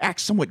hosts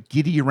act somewhat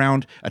giddy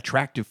around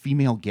attractive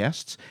female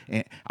guests.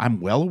 And I'm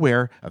well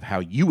aware of how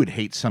you would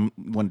hate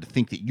someone to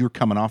think that you're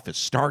coming off as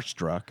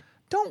starstruck.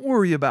 Don't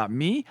worry about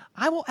me.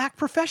 I will act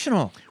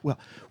professional. Well,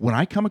 when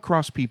I come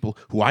across people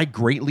who I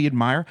greatly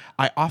admire,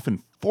 I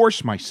often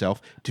force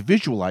myself to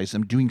visualize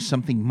them doing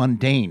something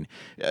mundane,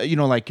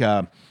 like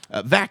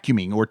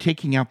vacuuming or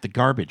taking out the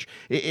garbage.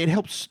 It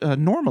helps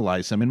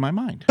normalize them in my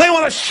mind. They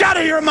want to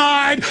shatter your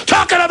mind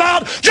talking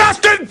about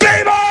Justin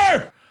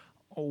Bieber!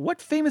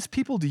 What famous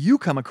people do you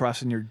come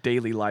across in your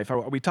daily life? Are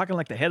we talking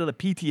like the head of the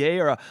PTA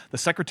or the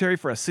secretary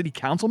for a city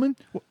councilman?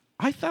 Well,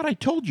 I thought I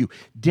told you.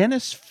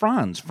 Dennis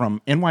Franz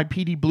from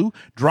NYPD Blue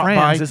dropped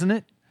Franz, by. Isn't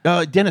it?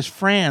 Dennis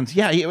Franz.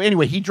 Yeah,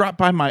 anyway, he dropped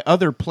by my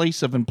other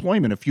place of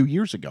employment a few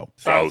years ago.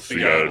 South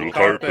Seattle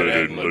carpet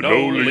and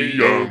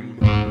linoleum.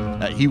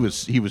 He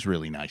was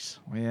really nice.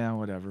 Yeah,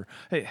 whatever.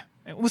 Hey,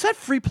 was that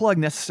free plug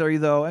necessary,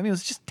 though? I mean, it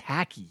was just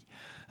tacky.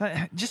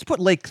 Just put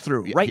Lake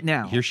through right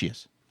now. Here she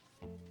is.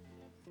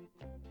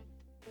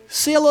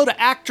 Say hello to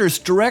actress,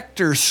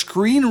 director,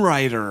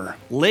 screenwriter,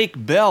 Lake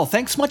Bell.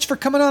 Thanks much for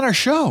coming on our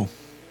show.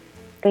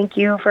 Thank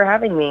you for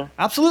having me.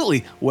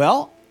 Absolutely.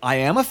 Well, I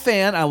am a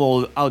fan.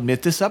 I'll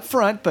admit this up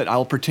front, but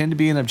I'll pretend to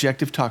be an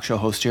objective talk show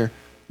host here.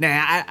 Nah,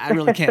 I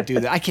really can't do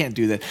that. I can't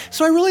do that.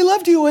 So I really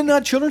loved you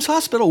in Children's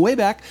Hospital way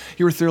back.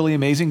 You were thoroughly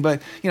amazing,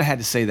 but I had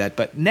to say that.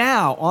 But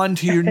now on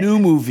to your new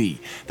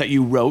movie that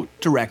you wrote,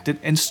 directed,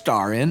 and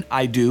star in,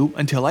 I Do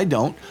Until I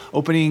Don't,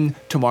 opening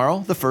tomorrow,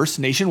 the 1st,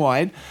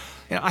 nationwide.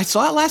 I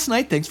saw it last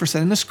night. Thanks for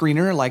sending a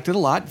screener. I liked it a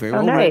lot. Very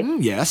well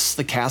written. Yes,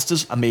 the cast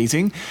is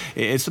amazing.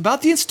 It's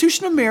about the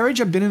institution of marriage.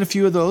 I've been in a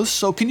few of those.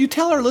 So can you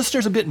tell our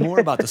listeners a bit more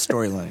about the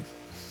storyline?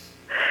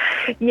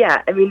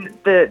 Yeah, I mean,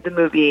 the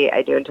movie,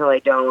 I Do Until I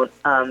Don't,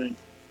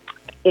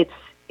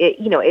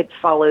 it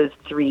follows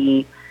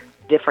 3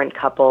 different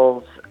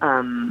couples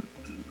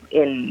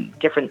in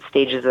different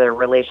stages of their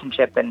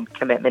relationship and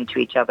commitment to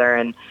each other.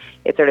 And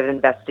it sort of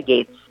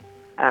investigates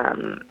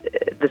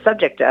the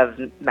subject of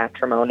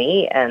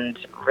matrimony and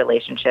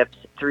relationships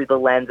through the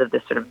lens of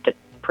this sort of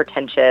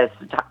pretentious,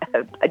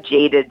 a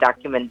jaded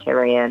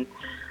documentarian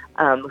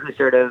who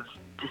sort of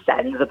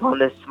descends upon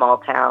this small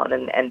town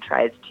and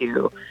tries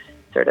to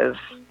sort of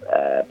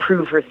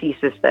prove her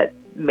thesis that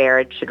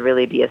marriage should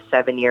really be a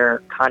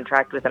 7-year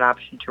contract with an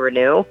option to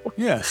renew.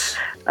 Yes.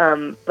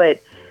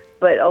 But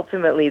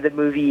ultimately the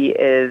movie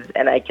is,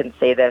 and I can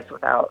say this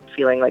without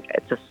feeling like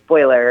it's a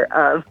spoiler,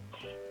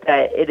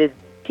 that it is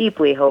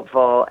deeply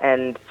hopeful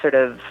and sort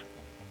of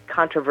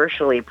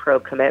controversially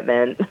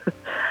pro-commitment.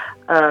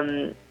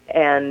 And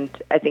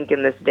I think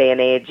in this day and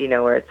age,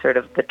 where it's sort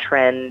of the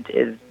trend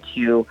is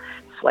to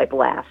swipe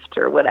left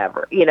or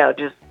whatever,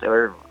 just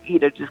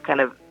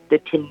kind of the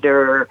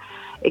Tinder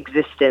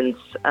existence,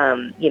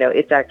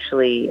 it's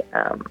actually,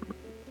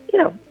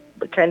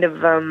 kind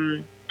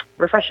of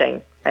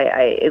refreshing.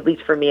 I at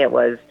least for me it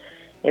was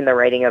in the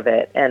writing of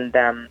it. And,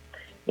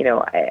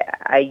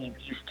 I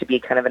used to be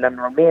kind of an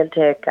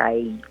unromantic.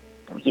 I,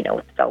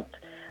 felt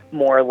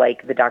more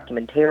like the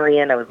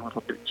documentarian. I was a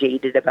little bit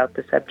jaded about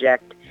the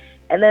subject.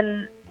 And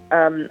then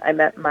I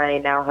met my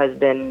now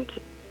husband,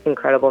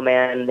 incredible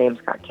man named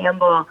Scott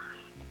Campbell,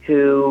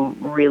 who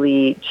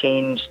really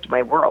changed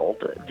my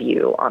world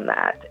view on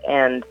that.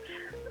 And,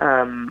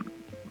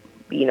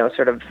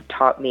 sort of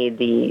taught me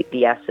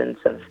the essence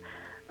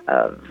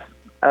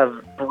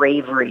of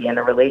bravery in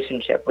a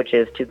relationship, which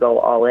is to go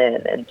all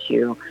in and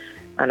to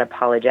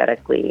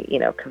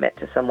unapologetically, commit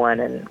to someone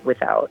and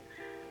without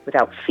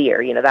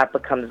fear. That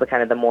becomes the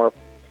kind of the more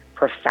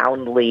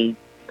profoundly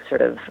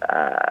sort of,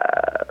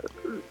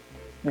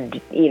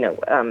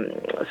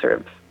 sort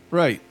of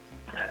right,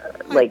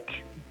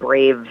 like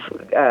brave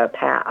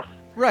path.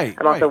 Right.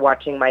 I'm also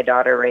watching my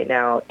daughter right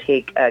now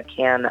take a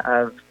can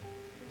of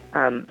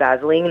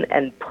Vaseline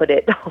and put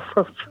it all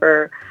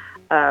over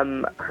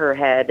her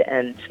head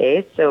and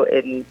face, so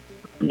in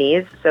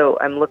knees. So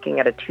I'm looking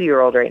at a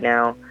 2-year-old right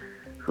now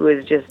who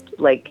is just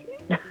like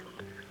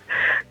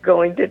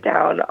going to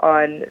town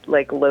on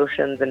like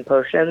lotions and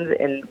potions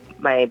in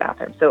my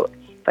bathroom. So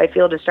if I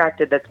feel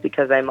distracted, that's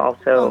because I'm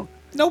also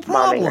no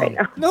problem right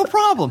now. No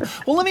problem.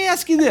 Well, let me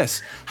ask you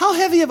this: how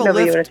heavy of a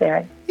Nobody lift? Want to say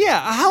hi? Yeah,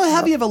 how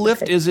heavy of a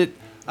lift is it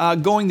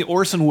going the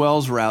Orson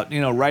Welles route?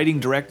 Writing,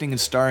 directing, and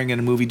starring in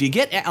a movie. Do you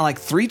get like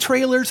 3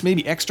 trailers,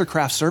 maybe extra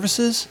craft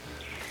services?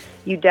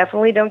 You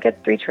definitely don't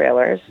get 3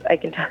 trailers. I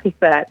can tell you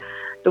that.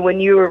 So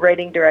when you were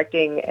writing,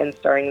 directing, and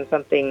starring in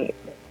something,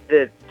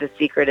 the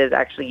secret is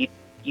actually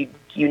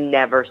you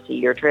never see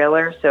your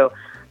trailer. So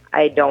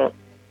I don't,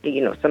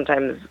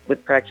 sometimes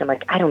with production, I'm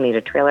like, I don't need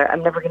a trailer.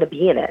 I'm never going to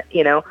be in it.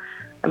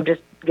 I'm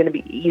just going to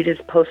be, you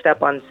just post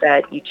up on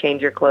set, you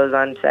change your clothes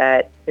on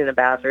set in the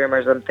bathroom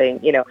or something.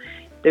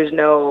 There's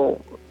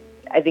no,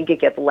 I think it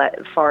gets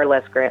far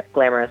less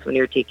glamorous when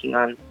you're taking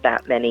on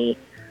that many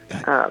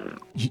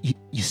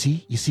You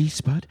see,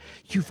 Spud?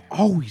 You've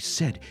always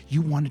said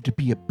you wanted to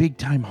be a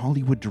big-time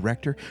Hollywood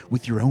director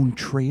with your own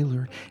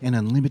trailer and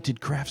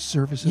unlimited craft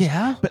services.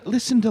 Yeah? But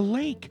listen to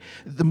Lake.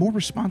 The more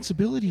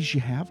responsibilities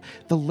you have,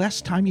 the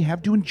less time you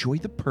have to enjoy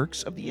the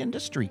perks of the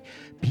industry.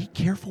 Be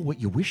careful what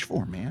you wish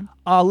for, man.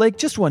 Lake,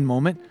 just one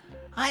moment.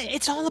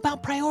 It's all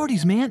about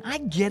priorities, man. I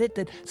get it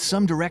that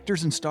some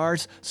directors and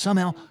stars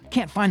somehow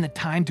can't find the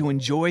time to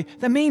enjoy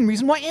the main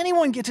reason why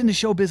anyone gets into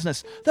show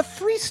business, the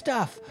free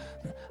stuff.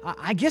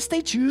 I guess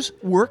they choose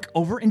work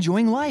over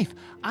enjoying life.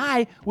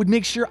 I would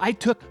make sure I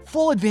took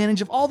full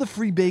advantage of all the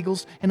free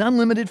bagels and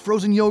unlimited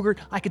frozen yogurt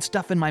I could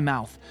stuff in my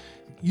mouth.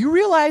 You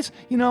realize,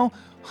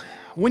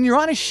 when you're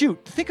on a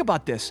shoot, think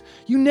about this.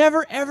 You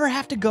never ever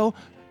have to go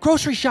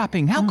grocery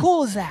shopping. How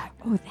cool is that?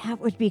 Oh, that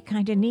would be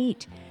kind of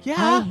neat.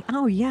 Yeah.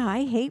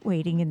 I hate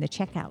waiting in the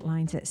checkout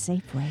lines at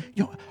Safeway.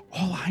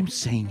 All I'm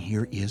saying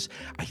here is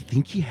I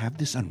think you have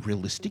this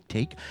unrealistic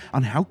take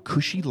on how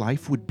cushy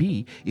life would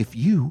be if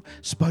you,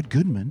 Spud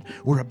Goodman,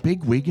 were a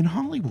bigwig in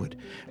Hollywood.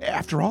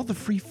 After all the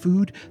free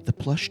food, the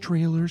plush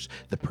trailers,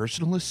 the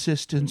personal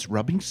assistants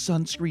rubbing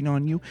sunscreen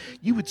on you,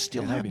 you would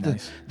still have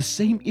the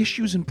same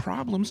issues and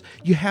problems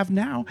you have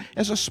now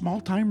as a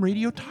small-time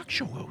radio talk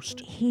show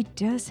host. He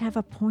does have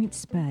a point,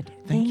 Spud.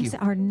 Thank Things you.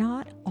 are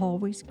not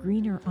always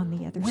greener on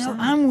the other side. Well,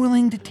 I'm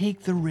willing to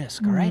take the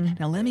risk, all right?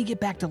 Now let me get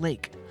back to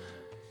Lake.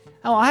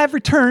 Oh, I have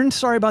returned.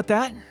 Sorry about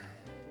that.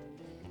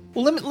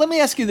 Well, let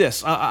me ask you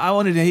this. I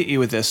wanted to hit you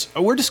with this.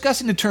 We're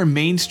discussing the term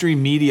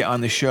mainstream media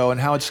on the show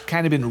and how it's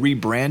kind of been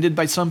rebranded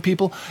by some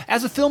people.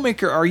 As a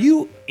filmmaker, are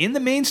you in the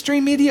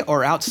mainstream media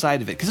or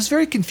outside of it? Because it's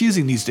very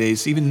confusing these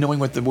days, even knowing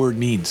what the word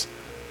means.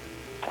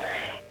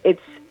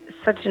 It's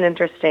such an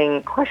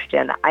interesting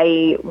question.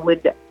 I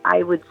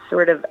would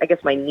sort of, I guess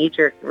my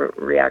knee-jerk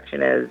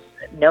reaction is,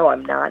 no,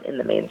 I'm not in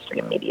the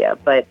mainstream media,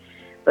 but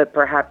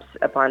perhaps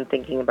upon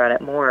thinking about it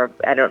more,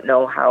 I don't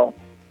know how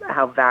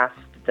vast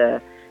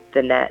the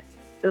net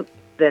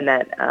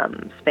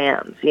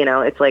spans.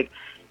 It's like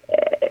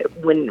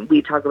when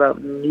we talk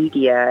about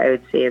media, I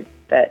would say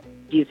that.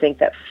 Do you think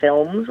that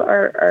films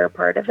are a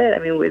part of it? I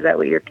mean, is that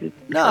what you're?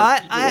 No,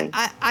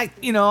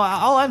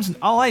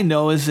 all I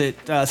know is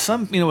that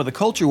some, with the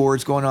culture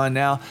wars going on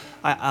now.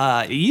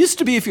 It used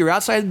to be if you're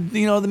outside,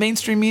 the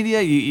mainstream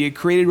media, you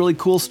created really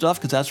cool stuff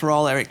because that's where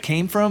all it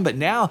came from. But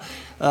now,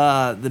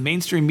 the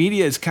mainstream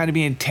media is kind of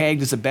being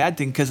tagged as a bad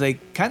thing because they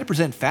kind of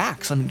present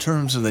facts in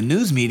terms of the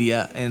news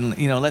media, and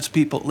let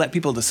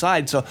people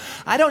decide. So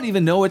I don't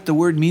even know what the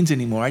word means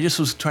anymore. I just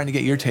was trying to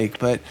get your take,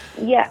 but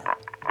yeah.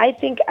 I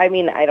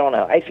don't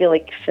know. I feel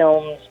like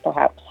films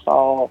perhaps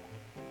fall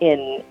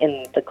in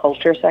the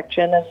culture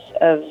section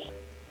of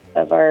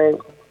our,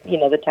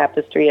 the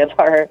tapestry of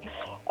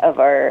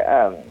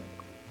our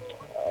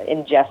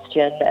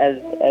ingestion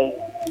as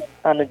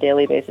on a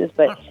daily basis.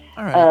 But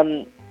all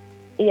right.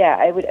 Yeah,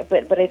 I would,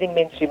 but I think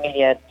mainstream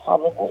media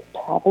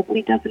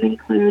probably doesn't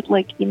include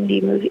like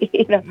indie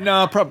movies.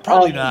 No,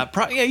 probably not.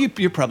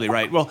 You're probably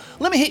right. Well,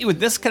 let me hit you with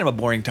this kind of a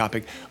boring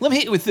topic. Let me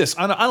hit you with this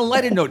on a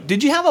lighter note.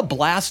 Did you have a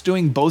blast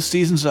doing both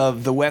seasons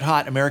of the Wet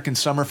Hot American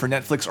Summer for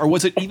Netflix, or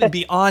was it even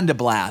beyond a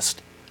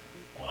blast?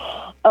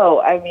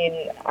 Oh, I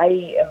mean,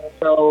 I am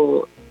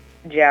so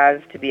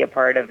jazzed to be a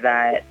part of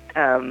that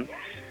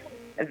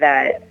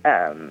that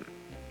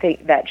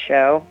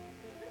show.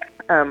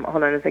 Hold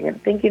on a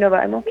second. Thank you, Nova.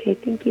 I'm okay.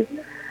 Thank you.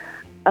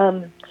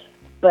 Yeah.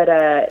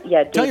 Tell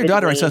your David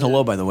daughter I Wayne. said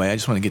hello, by the way. I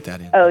just want to get that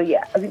in. Oh,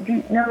 yeah.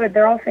 No,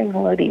 they're all saying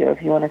hello to you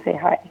if you want to say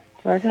hi.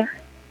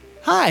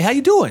 Hi, how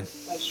you doing?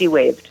 She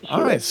waved.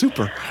 All right,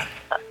 super.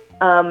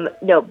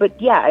 No,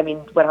 but yeah, I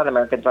mean, Wet Hot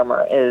American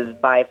Summer is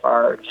by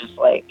far just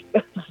like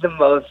the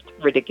most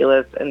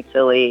ridiculous and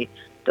silly,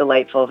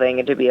 delightful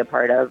thing to be a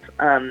part of.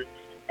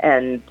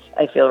 And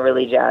I feel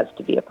really jazzed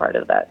to be a part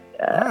of that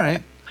all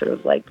right. sort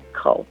of like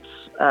cult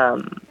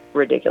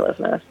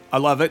ridiculousness. I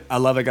love it.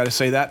 Got to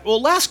say that. Well,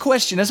 last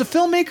question. As a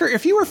filmmaker,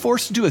 if you were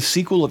forced to do a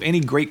sequel of any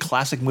great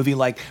classic movie,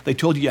 like they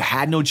told you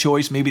had no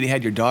choice, maybe they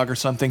had your dog or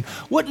something,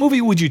 what movie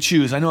would you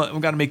choose? I know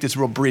we've got to make this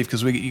real brief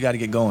because you got to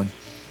get going.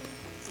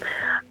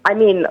 I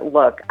mean,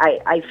 look,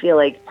 I feel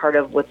like part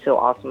of what's so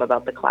awesome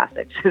about the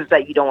classics is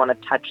that you don't want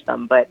to touch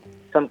them, but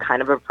some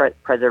kind of a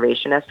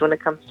preservationist when it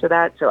comes to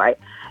that. So I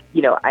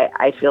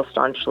feel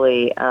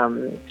staunchly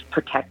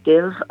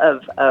protective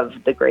of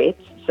the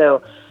greats.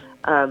 So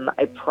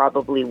I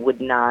probably would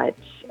not.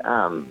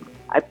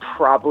 I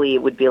probably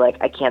would be like,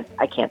 I can't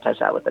touch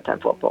that with a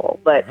 10-foot pole.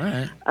 But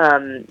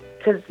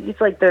because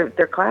it's like they're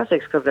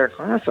classics because they're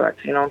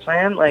classics. You know what I'm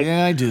saying? Like,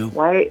 yeah, I do.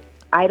 Why?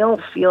 I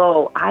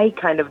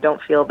kind of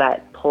don't feel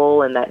that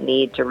pull and that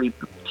need to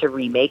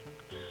remake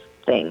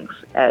things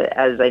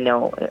as I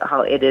know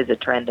how it is a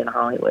trend in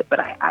Hollywood. But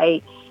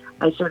I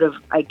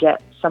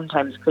get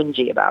sometimes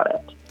cringy about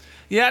it.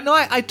 Yeah, no,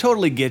 I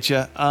totally get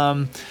you.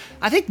 I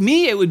think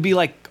it would be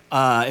like,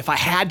 if I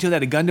had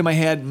a gun to my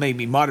head,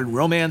 maybe Modern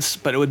Romance,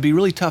 but it would be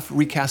really tough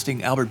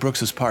recasting Albert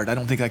Brooks's part. I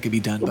don't think that could be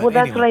done. Well,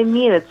 that's what I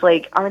mean. It's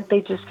like, aren't they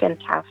just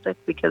fantastic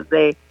because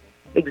they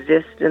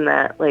exist in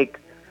that like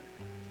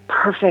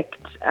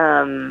perfect,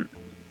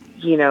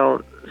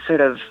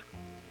 sort of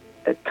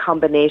a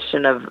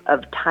combination of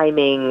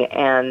timing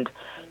and,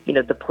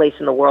 the place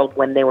in the world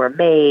when they were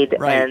made,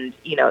 and,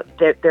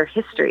 their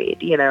history,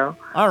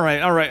 All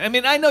right. I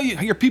mean, I know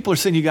your people are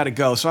saying you got to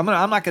go, so I'm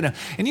not gonna.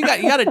 And you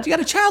got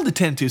a child to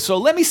tend to. So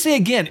let me say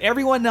again,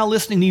 everyone now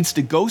listening needs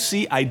to go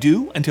see I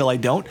Do Until I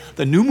Don't,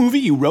 the new movie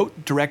you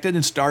wrote, directed,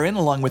 and star in,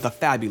 along with a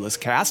fabulous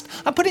cast.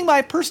 I'm putting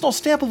my personal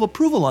stamp of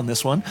approval on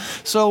this one.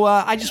 So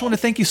I just want to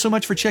thank you so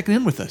much for checking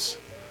in with us.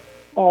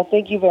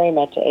 Thank you very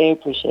much. I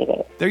appreciate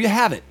it. There you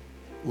have it,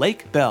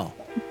 Lake Bell.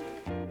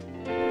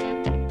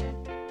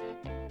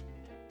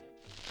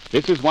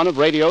 This is one of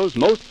radio's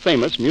most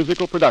famous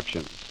musical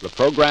productions, the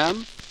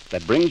program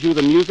that brings you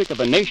the music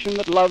of a nation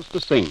that loves to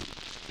sing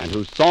and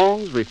whose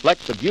songs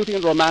reflect the beauty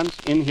and romance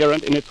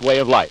inherent in its way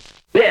of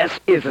life. This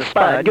is the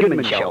Spud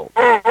Goodman Show.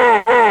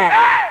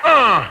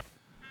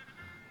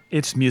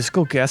 It's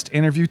musical guest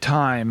interview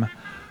time.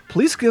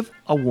 Please give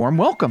a warm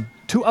welcome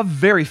to a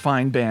very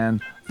fine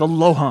band, the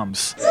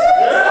Lohums.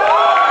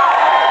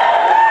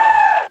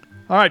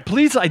 All right,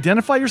 please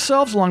identify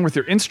yourselves along with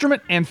your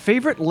instrument and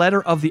favorite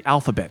letter of the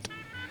alphabet.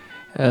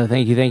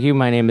 Thank you.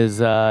 My name is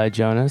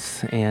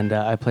Jonas, and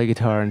I play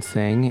guitar and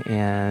sing,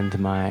 and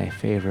my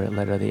favorite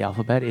letter of the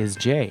alphabet is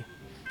J.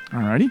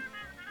 Alrighty.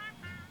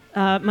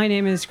 My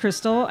name is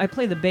Crystal. I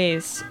play the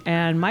bass,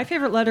 and my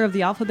favorite letter of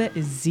the alphabet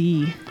is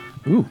Z.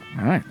 Ooh,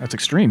 all right, that's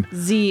extreme.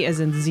 Z as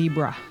in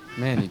zebra.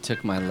 Man, you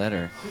took my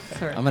letter.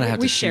 Sorry. I'm gonna have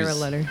we to share choose. a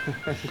letter.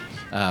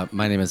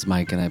 My name is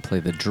Mike, and I play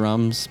the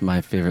drums. My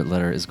favorite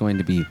letter is going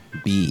to be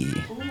B.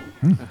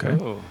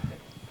 Okay. Oh.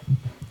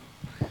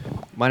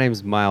 My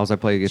name's Miles. I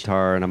play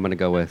guitar, and I'm going to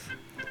go with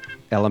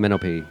elemental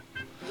P.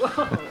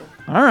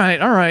 All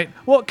right.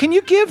 Well, can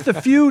you give the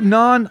few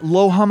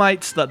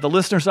non-Lohumites, the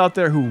listeners out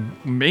there who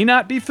may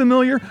not be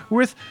familiar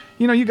with,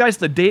 you guys,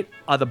 the date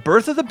of the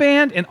birth of the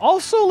band, and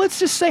also, let's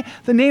just say,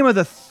 the name of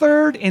the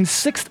third and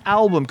sixth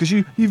album, because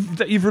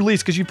you've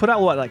released, because you put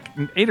out, like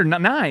 8 or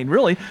 9,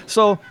 really.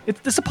 So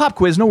it's a pop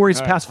quiz. No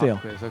worries, All right,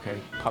 pass-fail.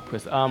 Pop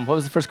quiz. What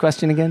was the first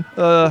question again?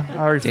 I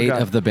already Date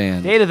forgot. of the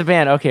band. Date of the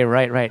band. Okay,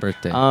 right.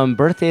 Birthday.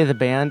 Birthday of the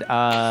band.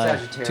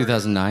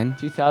 2009.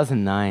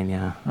 2009,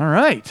 yeah. All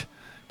right.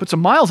 Put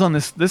some miles on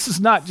this. This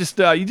is not just,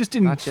 you just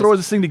didn't throw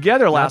this thing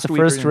together last week.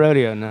 Not the first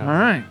rodeo, no. All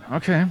right.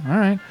 Okay. All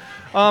right.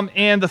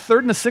 And the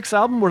third and the sixth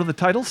album, what are the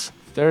titles?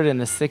 Third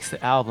and the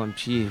sixth album,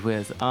 gee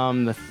whiz.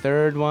 The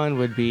third one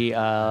would be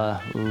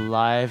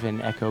Live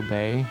in Echo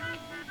Bay.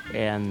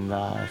 And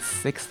the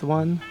sixth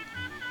one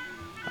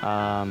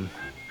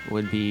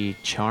would be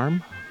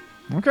Charm.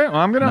 Okay, well,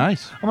 I'm gonna.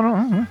 Nice.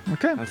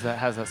 Okay.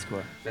 How's that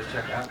score?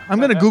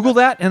 I'm gonna Google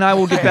that, and I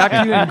will get back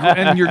to you,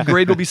 and your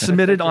grade will be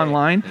submitted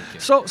online.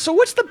 So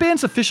what's the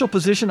band's official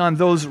position on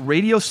those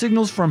radio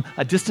signals from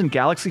a distant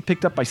galaxy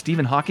picked up by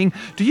Stephen Hawking?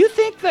 Do you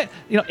think that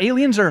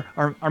aliens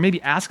are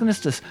maybe asking us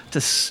to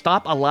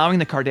stop allowing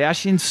the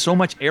Kardashians so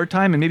much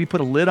airtime and maybe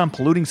put a lid on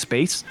polluting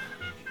space?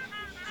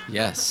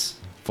 Yes,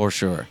 for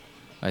sure.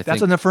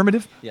 That's an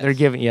affirmative. Yes. They're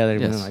giving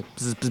Yes. like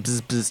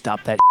bzz,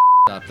 stop that.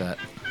 Stop that.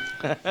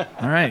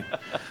 All right.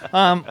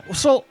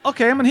 So,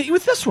 okay, I'm going to hit you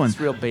with this one.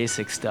 It's real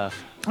basic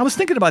stuff. I was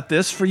thinking about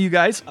this for you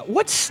guys.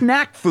 What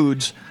snack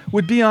foods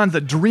would be on the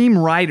dream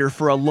rider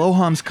for a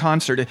Lohums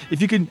concert?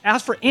 If you could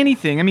ask for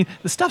anything, I mean,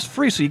 the stuff's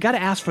free, so you got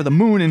to ask for the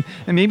moon,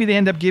 and maybe they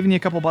end up giving you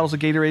a couple bottles of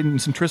Gatorade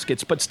and some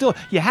Triscuits, but still,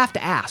 you have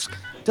to ask.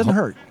 It doesn't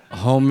hurt.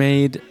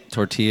 Homemade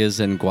tortillas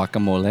and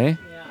guacamole.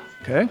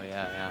 Okay. Oh,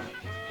 yeah.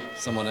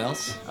 Someone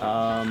else?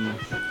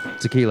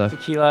 Tequila.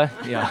 Tequila,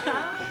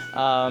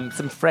 yeah.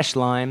 Some fresh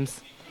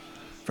limes.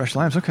 Fresh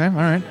limes, okay, all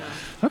right.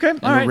 Okay, all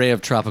An right. array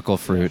of tropical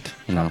fruit.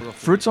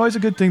 Fruit's always a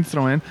good thing to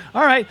throw in.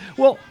 All right,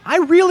 well, I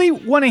really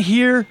want to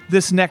hear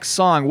this next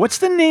song. What's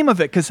the name of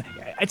it? Because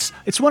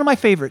it's one of my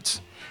favorites.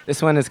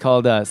 This one is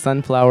called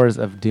Sunflowers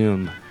of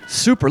Doom.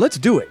 Super, let's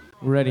do it.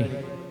 Ready.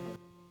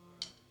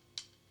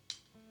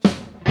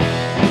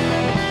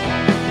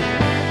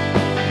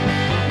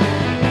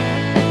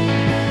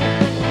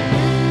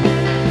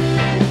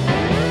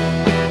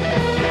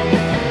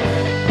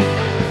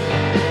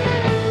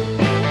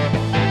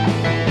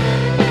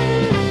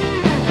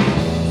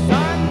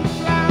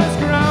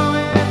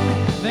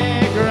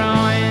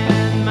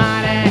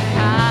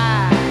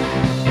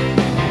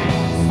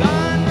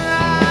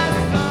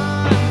 Sunrise,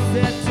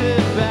 sunset to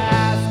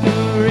bask, a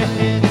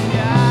red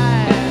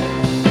sky.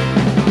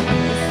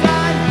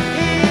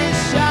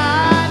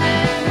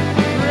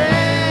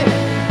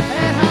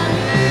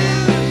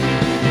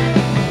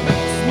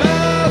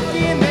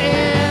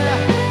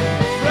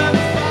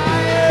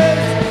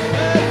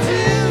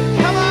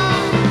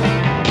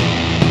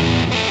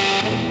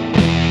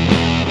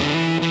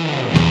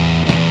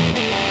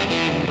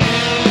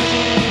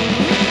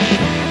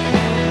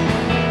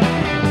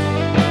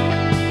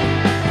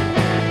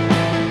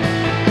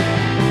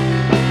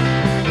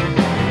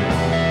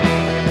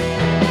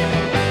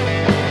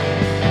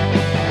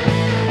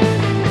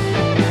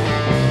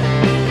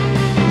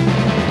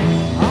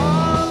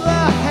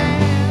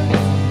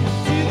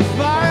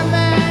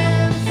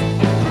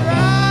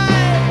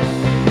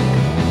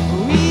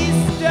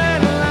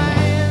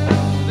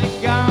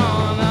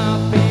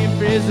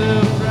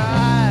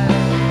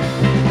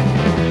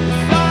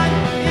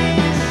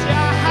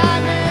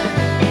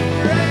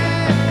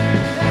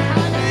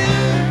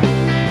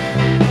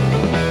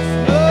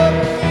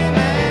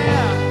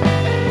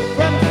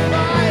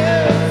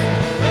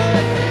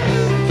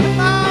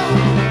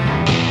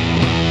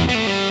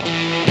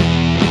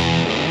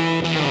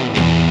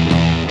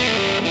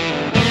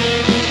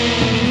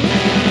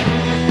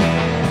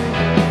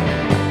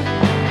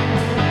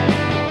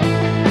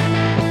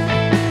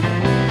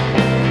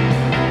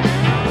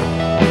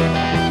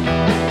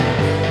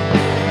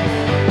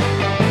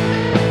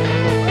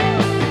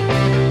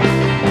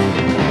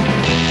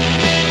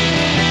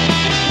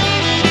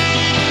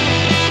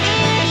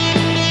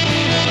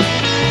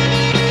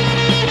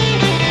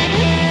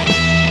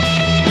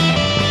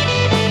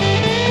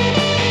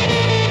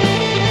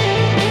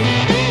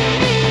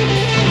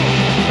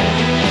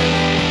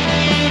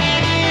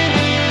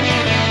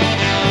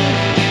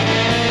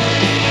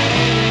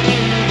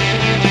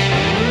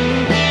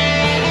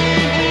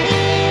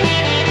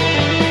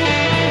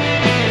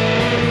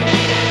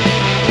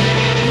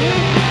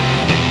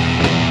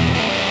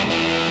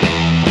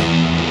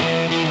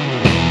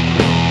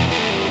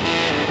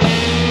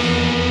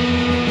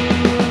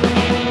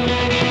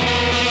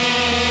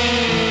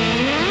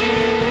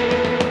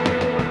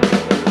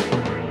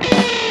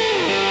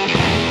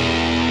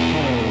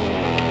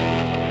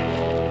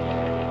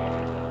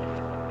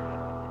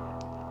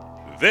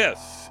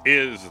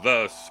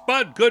 the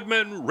Spud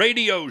Goodman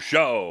Radio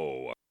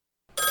Show.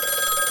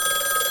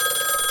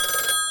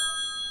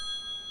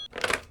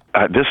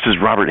 This is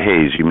Robert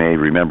Hayes. You may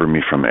remember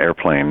me from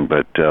Airplane,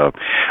 but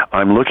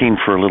I'm looking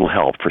for a little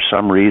help. For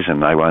some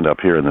reason, I wound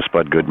up here in the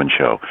Spud Goodman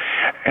Show,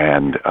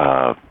 and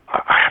I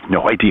have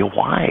no idea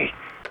why.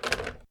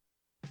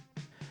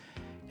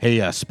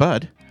 Hey,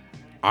 Spud,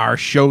 our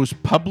show's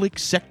public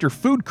sector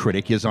food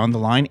critic is on the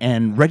line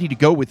and ready to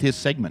go with his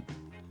segment.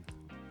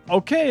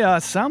 Okay,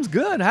 sounds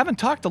good. I haven't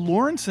talked to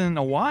Lawrence in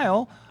a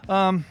while.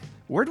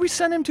 Where'd we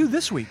send him to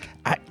this week?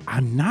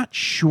 I'm not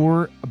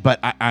sure, but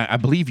I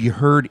believe you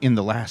heard in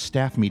the last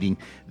staff meeting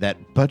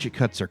that budget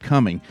cuts are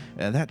coming.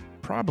 That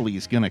probably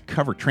is going to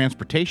cover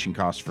transportation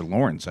costs for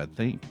Lawrence, I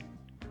think.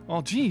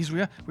 Well, geez,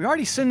 we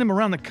already send him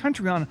around the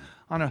country on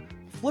a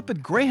flippin'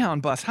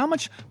 Greyhound bus. How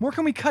much more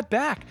can we cut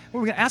back? What,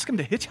 are we going to ask him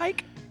to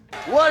hitchhike?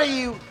 What are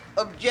you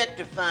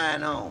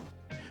objectifying on?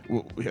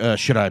 Well,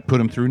 should I put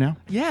him through now?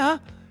 Yeah.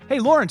 Hey,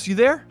 Lawrence, you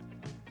there?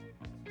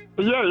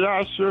 Yeah,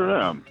 I sure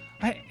am.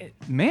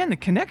 Man, the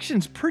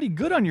connection's pretty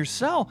good on your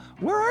cell.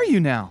 Where are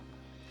you now?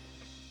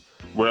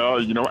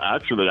 Well,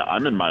 actually,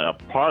 I'm in my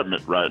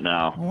apartment right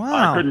now. Wow.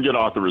 I couldn't get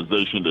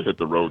authorization to hit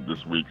the road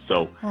this week,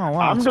 so wow,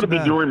 I'm going to be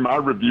doing my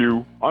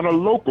review on a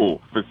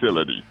local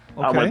facility.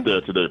 Okay. I went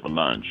there today for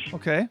lunch.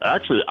 Okay.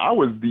 Actually, I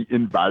was the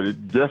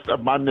invited guest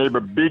of my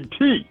neighbor, Big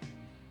T.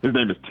 His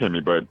name is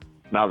Timmy, but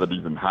now that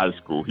he's in high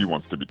school, he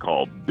wants to be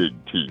called Big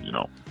T,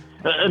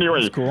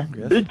 Anyway, cool.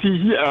 Big T,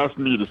 he asked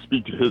me to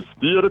speak to his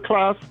theater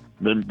class.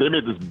 They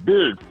made this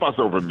big fuss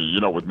over me,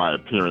 with my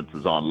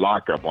appearances on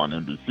Lockup on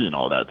NBC and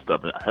all that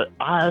stuff.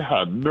 I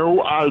had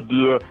no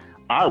idea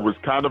I was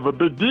kind of a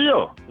big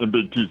deal in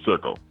Big T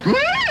circle.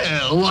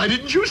 Well, why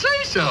didn't you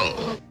say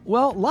so?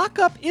 Well,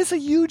 Lockup is a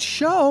huge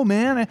show,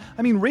 man.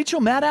 I mean,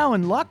 Rachel Maddow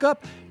and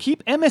Lockup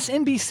keep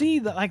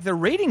MSNBC, the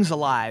ratings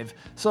alive.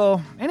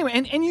 So, anyway,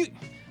 and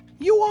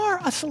you are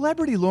a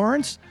celebrity,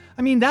 Lawrence.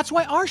 I mean, that's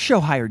why our show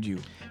hired you.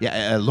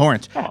 Yeah,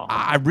 Lawrence,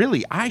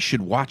 I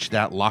should watch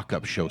that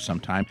Lockup show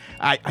sometime.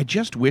 I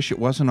just wish it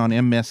wasn't on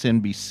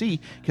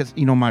MSNBC because,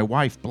 my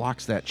wife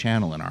blocks that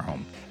channel in our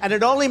home. And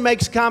it only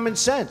makes common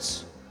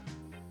sense.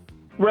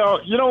 Well,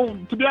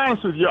 to be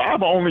honest with you,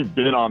 I've only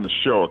been on the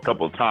show a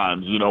couple of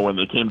times, when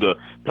they came to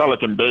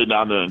Pelican Bay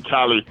down there in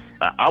Cali.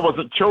 I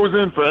wasn't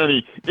chosen for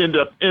any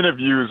in-depth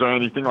interviews or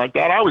anything like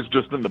that. I was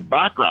just in the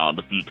background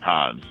a few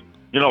times.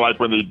 Like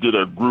when they did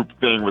a group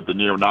thing with the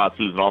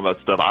neo-Nazis and all that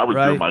stuff. I was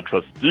doing my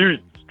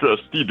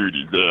trustee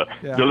duties there,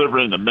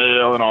 delivering the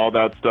mail and all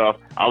that stuff.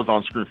 I was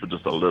on screen for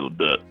just a little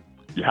bit.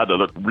 You had to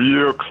look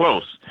real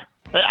close.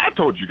 Hey, I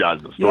told you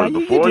guys the story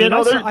before. You did.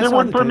 They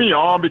wouldn't put me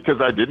on because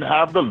I didn't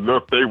have the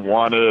look they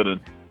wanted,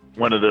 and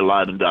one of their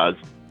lighting guys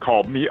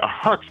called me a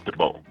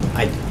Huxtable.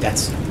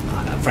 That's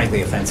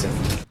frankly offensive.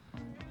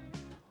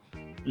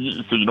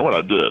 So you know what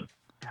I did?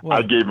 What?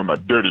 I gave him a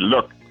dirty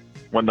look,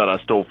 one that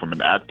I stole from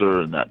an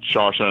actor in that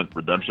Shawshank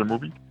Redemption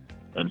movie,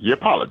 and he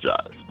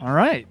apologized. All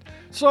right.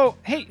 So,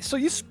 hey,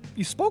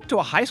 you spoke to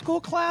a high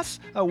school class?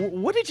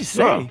 What did you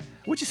say? Yeah.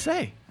 What'd you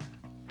say?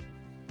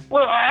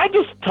 Well, I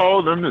just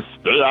told them to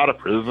stay out of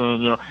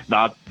prison,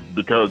 not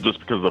because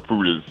the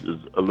food is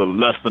a little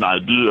less than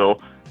ideal,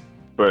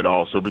 but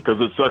also because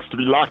it sucks to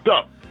be locked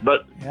up.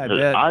 But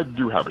I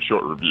do have a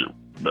short review.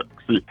 Look,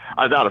 see,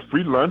 I got a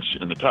free lunch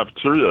in the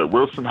cafeteria at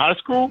Wilson High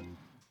School.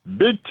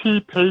 Big T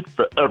paid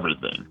for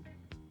everything.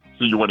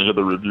 So you want to hear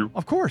the review?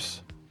 Of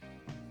course.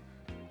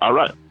 All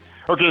right.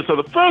 Okay, so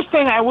the first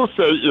thing I will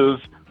say is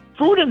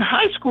food in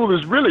high school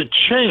has really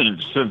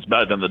changed since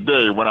back in the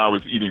day when I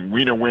was eating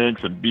wiener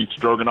winks and beef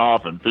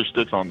stroganoff and fish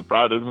sticks on the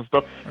Fridays and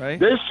stuff. Right.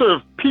 They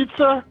serve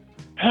pizza,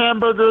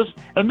 hamburgers,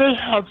 and they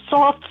have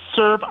soft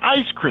serve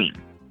ice cream.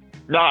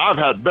 Now, I've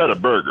had better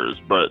burgers,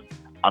 but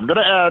I'm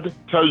going to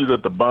tell you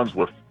that the buns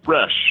were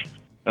fresh,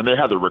 and they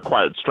had the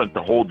required strength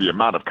to hold the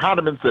amount of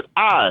condiments that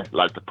I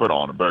like to put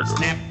on a burger.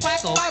 Snap,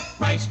 crackle,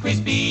 Rice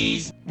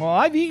Krispies. Well,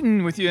 I've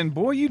eaten with you, and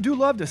boy, you do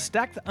love to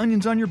stack the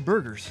onions on your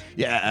burgers.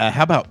 Yeah,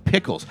 how about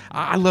pickles?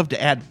 I love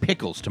to add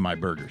pickles to my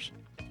burgers.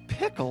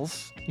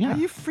 Pickles? Yeah. Are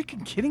you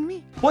freaking kidding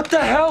me? What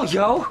the hell,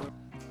 yo?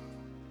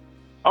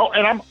 Oh,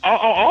 and I'll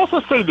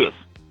also say this.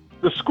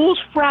 The school's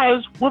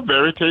fries were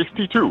very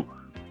tasty, too.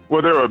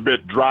 Well, they were a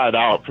bit dried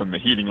out from the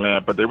heating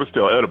lamp, but they were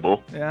still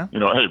edible. Yeah.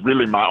 Hey,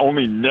 really, my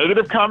only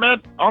negative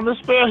comment on this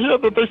fare here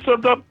that they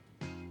served up,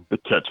 the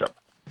ketchup.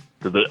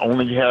 Because they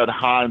only had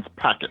Heinz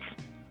packets.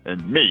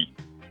 And me,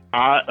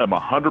 I am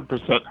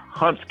 100%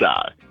 Hunt's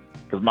guy.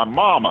 Because my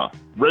mama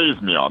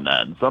raised me on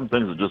that, and some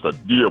things are just a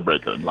deal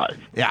breaker in life.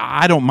 Yeah,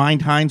 I don't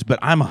mind Heinz, but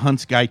I'm a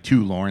Hunt's guy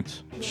too,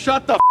 Lawrence.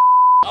 Shut the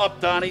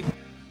up, Donnie.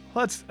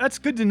 Well, that's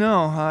good to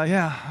know.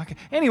 Yeah. Okay.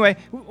 Anyway,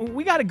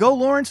 we got to go,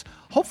 Lawrence.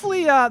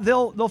 Hopefully,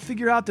 they'll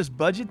figure out this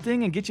budget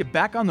thing and get you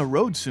back on the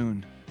road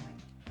soon.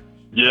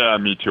 Yeah,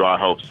 me too. I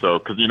hope so.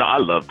 Because I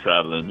love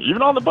traveling,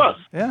 even on the bus.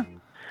 Yeah.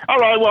 All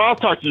right. Well, I'll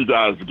talk to you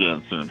guys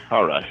again soon.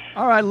 All right.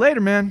 All right.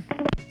 Later, man.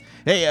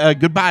 Hey,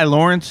 goodbye,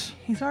 Lawrence.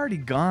 He's already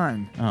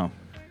gone. Oh.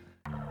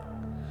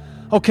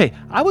 Okay,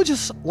 I would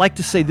just like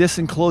to say this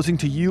in closing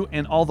to you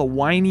and all the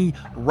whiny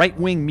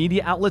right-wing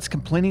media outlets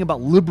complaining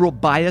about liberal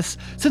bias,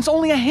 since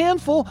only a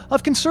handful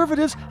of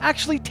conservatives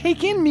actually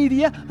take in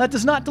media that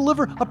does not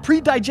deliver a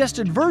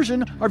pre-digested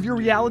version of your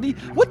reality.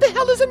 What the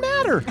hell does it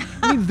matter?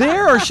 I mean,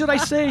 or should I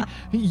say,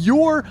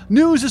 your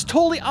news is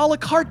totally a la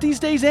carte these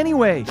days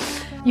anyway.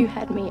 You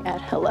had me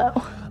at hello.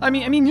 I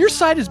mean, your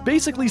side is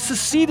basically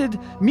seceded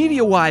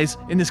media-wise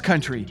in this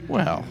country.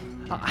 Well...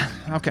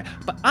 Okay,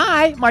 but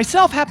I,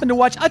 myself, happen to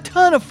watch a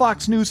ton of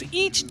Fox News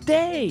each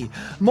day,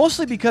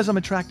 mostly because I'm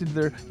attracted to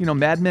their,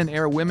 Mad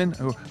Men-era women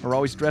who are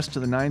always dressed to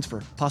the nines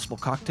for possible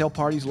cocktail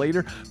parties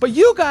later. But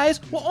you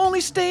guys will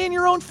only stay in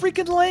your own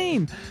freaking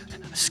lane.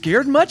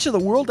 Scared much of the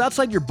world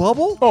outside your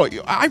bubble? Oh,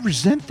 I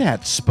resent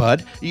that,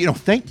 Spud.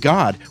 Thank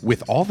God,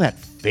 with all that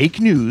fake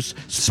news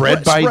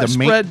spread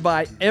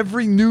by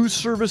every news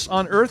service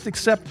on Earth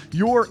except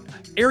your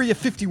Area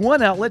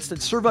 51 outlets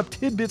that serve up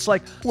tidbits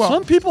like,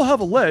 some people have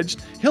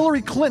alleged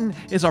Hillary Clinton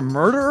is a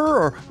murderer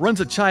or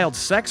runs a child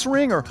sex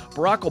ring, or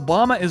Barack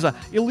Obama is an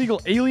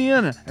illegal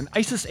alien, an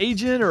ISIS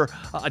agent, or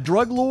a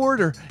drug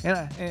lord,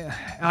 and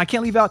I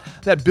can't leave out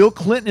that Bill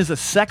Clinton is a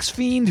sex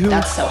fiend who...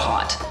 That's so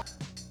hot.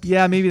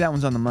 Yeah, maybe that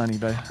one's on the money,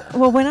 but...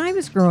 Well, when I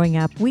was growing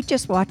up, we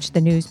just watched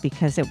the news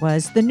because it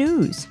was the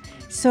news.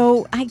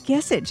 So I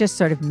guess it just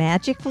sort of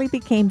magically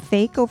became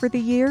fake over the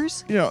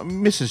years.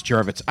 Mrs.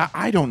 Jarvitz,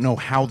 I don't know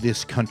how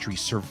this country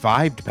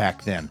survived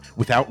back then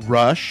without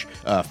Rush,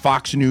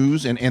 Fox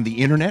News, and the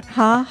internet.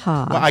 Ha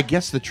ha. Well, I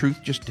guess the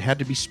truth just had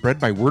to be spread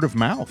by word of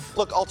mouth.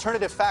 Look,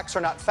 alternative facts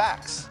are not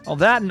facts. All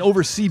that and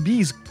over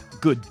CB's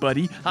good,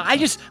 buddy. I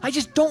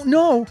just don't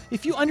know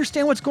if you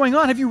understand what's going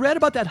on. Have you read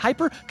about that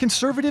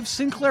hyper-conservative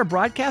Sinclair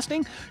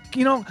Broadcasting,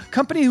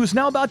 company who's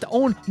now about to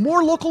own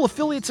more local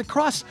affiliates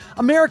across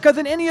America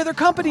than any other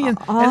company? And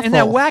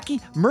that wacky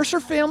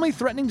Mercer family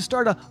threatening to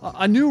start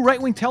a new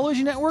right-wing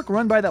television network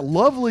run by that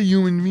lovely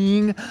human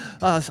being.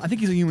 I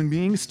think he's a human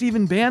being,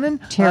 Stephen Bannon.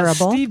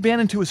 Terrible. Steve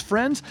Bannon to his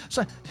friends.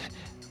 So...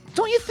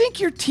 Don't you think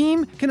your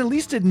team can at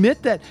least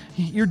admit that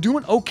you're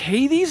doing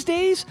okay these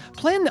days?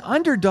 Playing the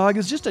underdog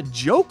is just a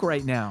joke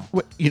right now.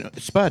 Well,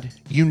 Spud,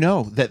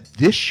 that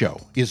this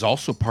show is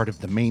also part of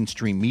the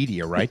mainstream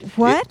media, right?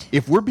 What?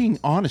 If we're being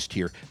honest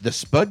here, the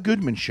Spud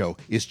Goodman Show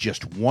is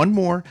just one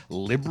more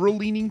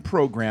liberal-leaning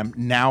program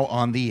now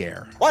on the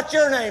air. What's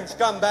your name,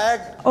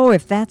 scumbag? Oh,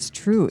 if that's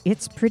true,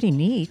 it's pretty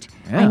neat.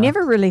 Yeah. I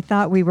never really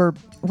thought we were,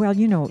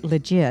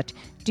 legit.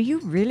 Do you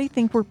really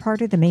think we're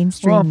part of the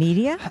mainstream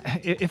media?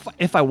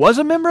 If I was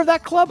a member of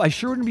that club, I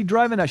sure wouldn't be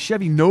driving a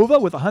Chevy Nova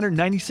with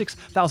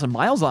 196,000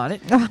 miles on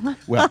it.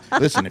 Well,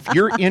 listen, if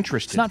you're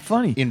interested it's not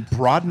funny. in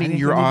broadening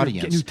your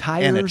audience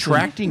and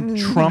attracting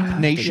Trump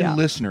Nation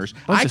listeners,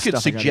 I could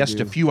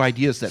suggest a few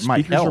ideas that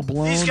might help.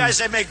 These guys,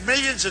 they make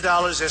millions of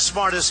dollars. They're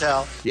smart as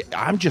hell. Yeah,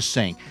 I'm just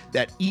saying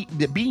that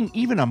being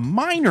even a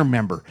minor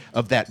member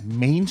of that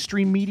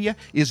mainstream media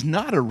is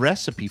not a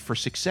recipe for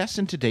success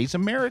in today's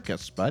America,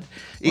 Spud.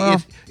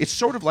 It's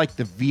sort of like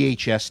the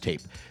VHS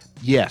tape.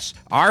 Yes,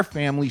 our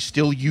family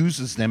still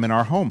uses them in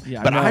our home,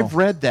 but I've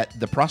read that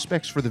the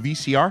prospects for the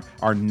VCR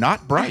are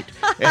not bright,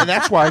 and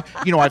that's why,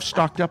 I've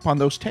stocked up on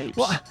those tapes.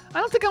 Well, I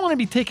don't think I want to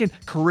be taking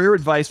career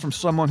advice from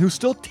someone who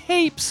still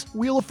tapes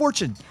Wheel of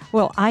Fortune.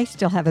 Well, I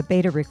still have a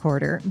beta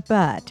recorder,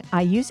 but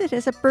I use it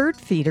as a bird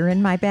feeder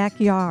in my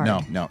backyard.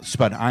 No,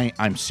 Spud,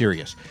 I'm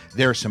serious.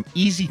 There are some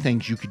easy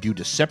things you could do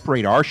to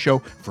separate our show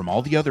from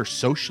all the other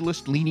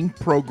socialist-leaning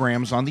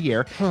programs on the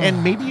air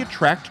and maybe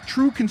attract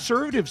true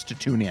conservatives to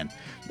tune in.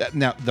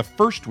 Now, the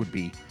first would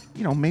be,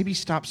 maybe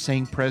stop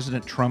saying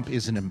President Trump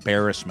is an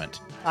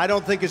embarrassment. I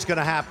don't think it's going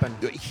to happen.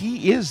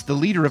 He is the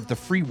leader of the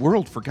free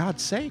world, for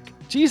God's sake.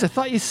 Geez, I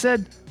thought you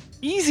said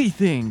easy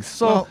things.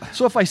 So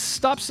if I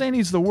stop saying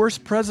he's the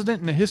worst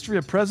president in the history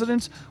of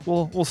presidents,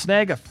 we'll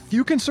snag a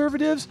few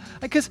conservatives?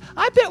 Because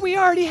I bet we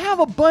already have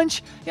a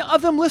bunch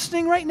of them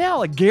listening right now.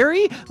 Like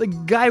Gary, the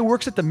guy who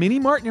works at the mini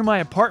mart near my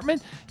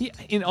apartment,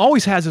 he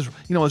always has his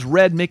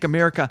red Make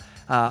America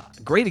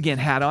Great Again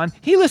hat on.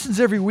 He listens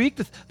every week.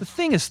 The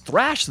thing is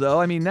thrash, though.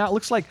 I mean, now it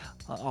looks like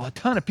a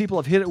ton of people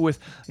have hit it with,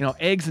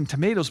 eggs and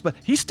tomatoes, but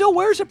he still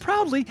wears it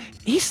proudly.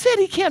 He said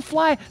he can't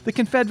fly the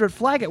Confederate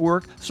flag at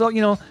work, so,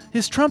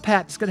 his Trump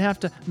hat is going to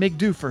have to make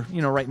do for,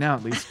 right now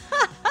at least.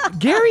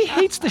 Gary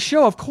hates the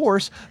show, of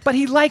course, but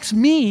he likes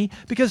me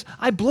because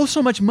I blow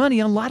so much money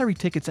on lottery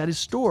tickets at his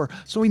store,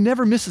 so he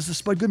never misses the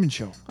Spud Goodman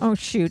Show. Oh,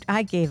 shoot,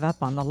 I gave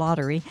up on the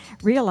lottery.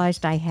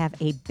 Realized I have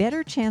a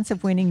better chance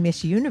of winning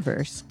Miss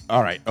Universe.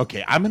 All right,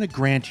 okay, I'm going to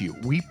grant you,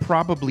 we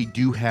probably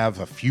do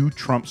have a few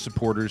Trump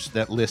supporters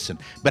that listen,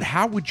 but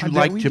how would you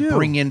like to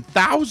bring in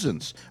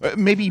thousands,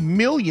 maybe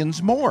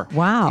millions more?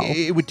 Wow.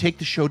 It would take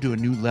the show to a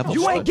new level.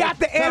 You ain't got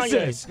the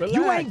answers.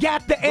 You ain't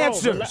got the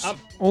answers.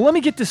 Well, let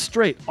me get this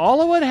straight.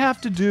 All I would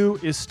have to do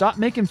is stop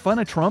making fun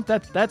of Trump.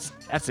 That's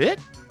it?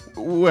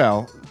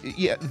 Well,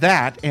 Yeah,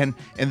 that, and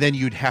then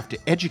you'd have to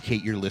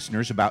educate your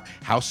listeners about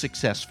how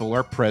successful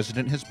our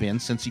president has been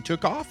since he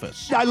took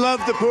office. I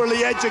love the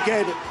poorly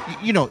educated.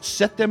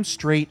 Set them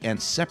straight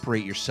and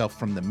separate yourself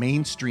from the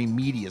mainstream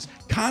media's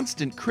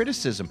constant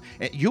criticism.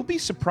 You'll be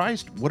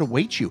surprised what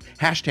awaits you.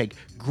 Hashtag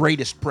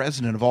greatest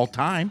president of all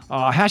time.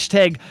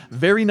 Hashtag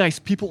very nice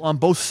people on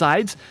both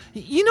sides.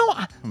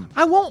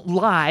 I won't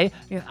lie.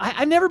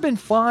 I've never been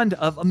fond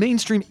of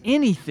mainstream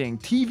anything,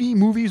 TV,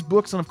 movies,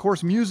 books, and of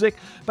course music,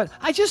 but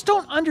I just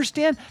don't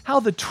understand how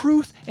the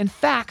truth and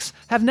facts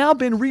have now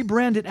been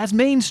rebranded as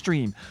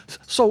mainstream.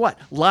 So what?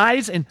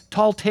 Lies and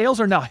tall tales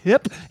are now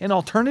hip and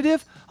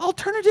alternative?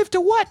 Alternative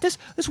to what? This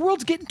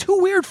world's getting too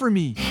weird for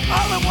me.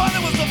 All I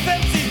wanted was a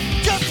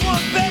Pepsi, just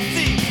one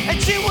Pepsi, and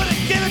she wouldn't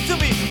give it to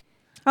me.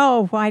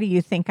 Oh, why do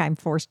you think I'm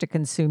forced to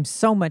consume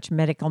so much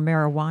medical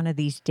marijuana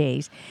these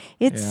days?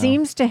 It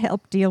seems to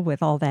help deal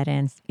with all that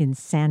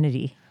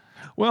insanity.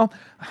 Well,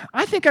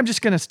 I think I'm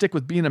just going to stick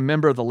with being a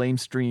member of the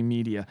lamestream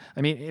media.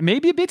 I mean, it may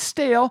be a bit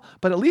stale,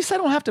 but at least I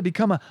don't have to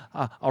become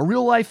a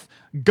real-life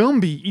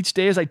Gumby each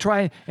day as I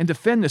try and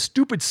defend the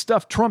stupid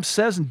stuff Trump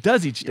says and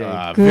does each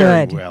day.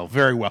 Very well,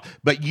 very well.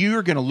 But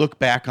you're going to look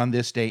back on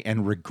this day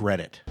and regret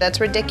it. That's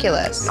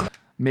ridiculous.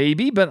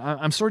 Maybe, but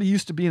I'm sort of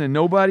used to being a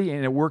nobody,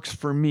 and it works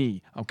for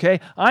me, okay?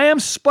 I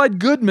am Spud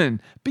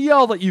Goodman. Be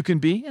all that you can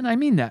be, and I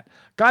mean that.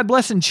 God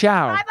bless and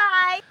ciao.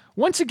 Bye-bye.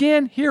 Once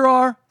again, here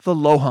are the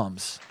low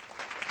hums.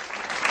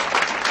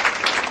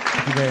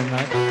 Thank you very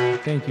much.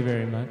 Thank you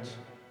very much.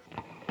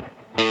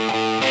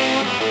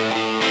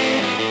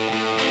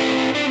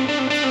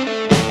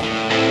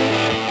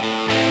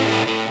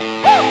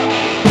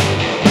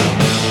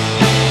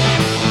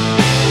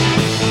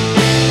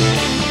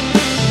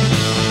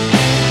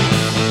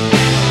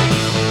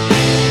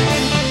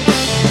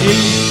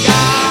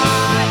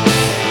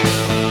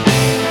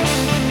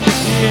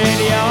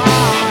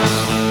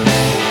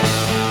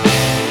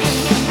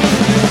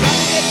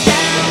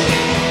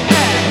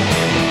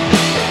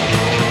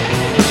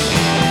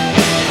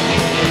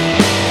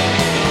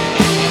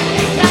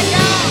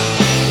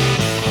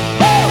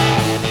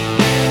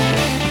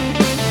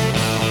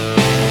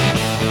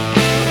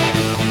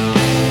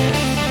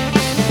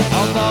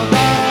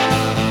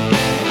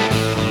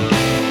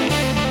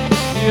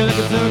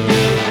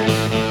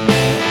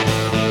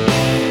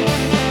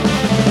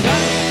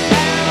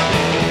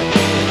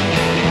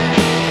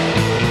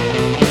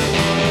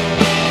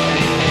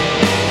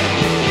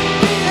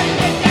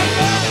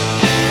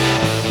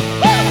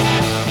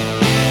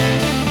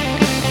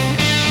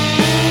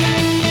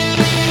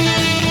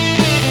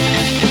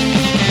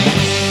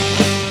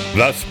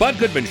 The Spud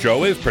Goodman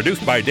Show is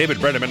produced by David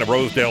Brenneman of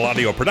Rosedale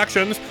Audio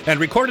Productions and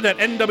recorded at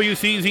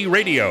NWCZ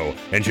Radio.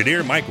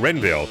 Engineer Mike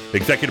Renville.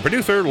 Executive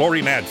producer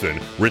Lori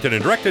Madsen. Written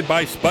and directed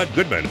by Spud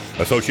Goodman.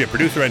 Associate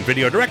producer and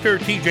video director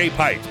TJ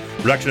Pite.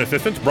 Production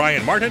assistants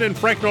Brian Martin and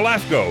Frank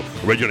Nolasco.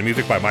 Original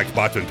music by Mike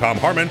Spots and Tom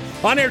Harmon.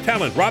 On-air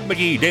talent Rob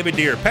McGee, David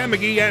Deere, Pam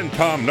McGee, and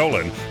Tom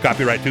Nolan.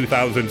 Copyright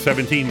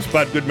 2017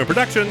 Spud Goodman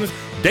Productions.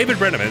 David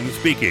Brenneman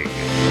speaking.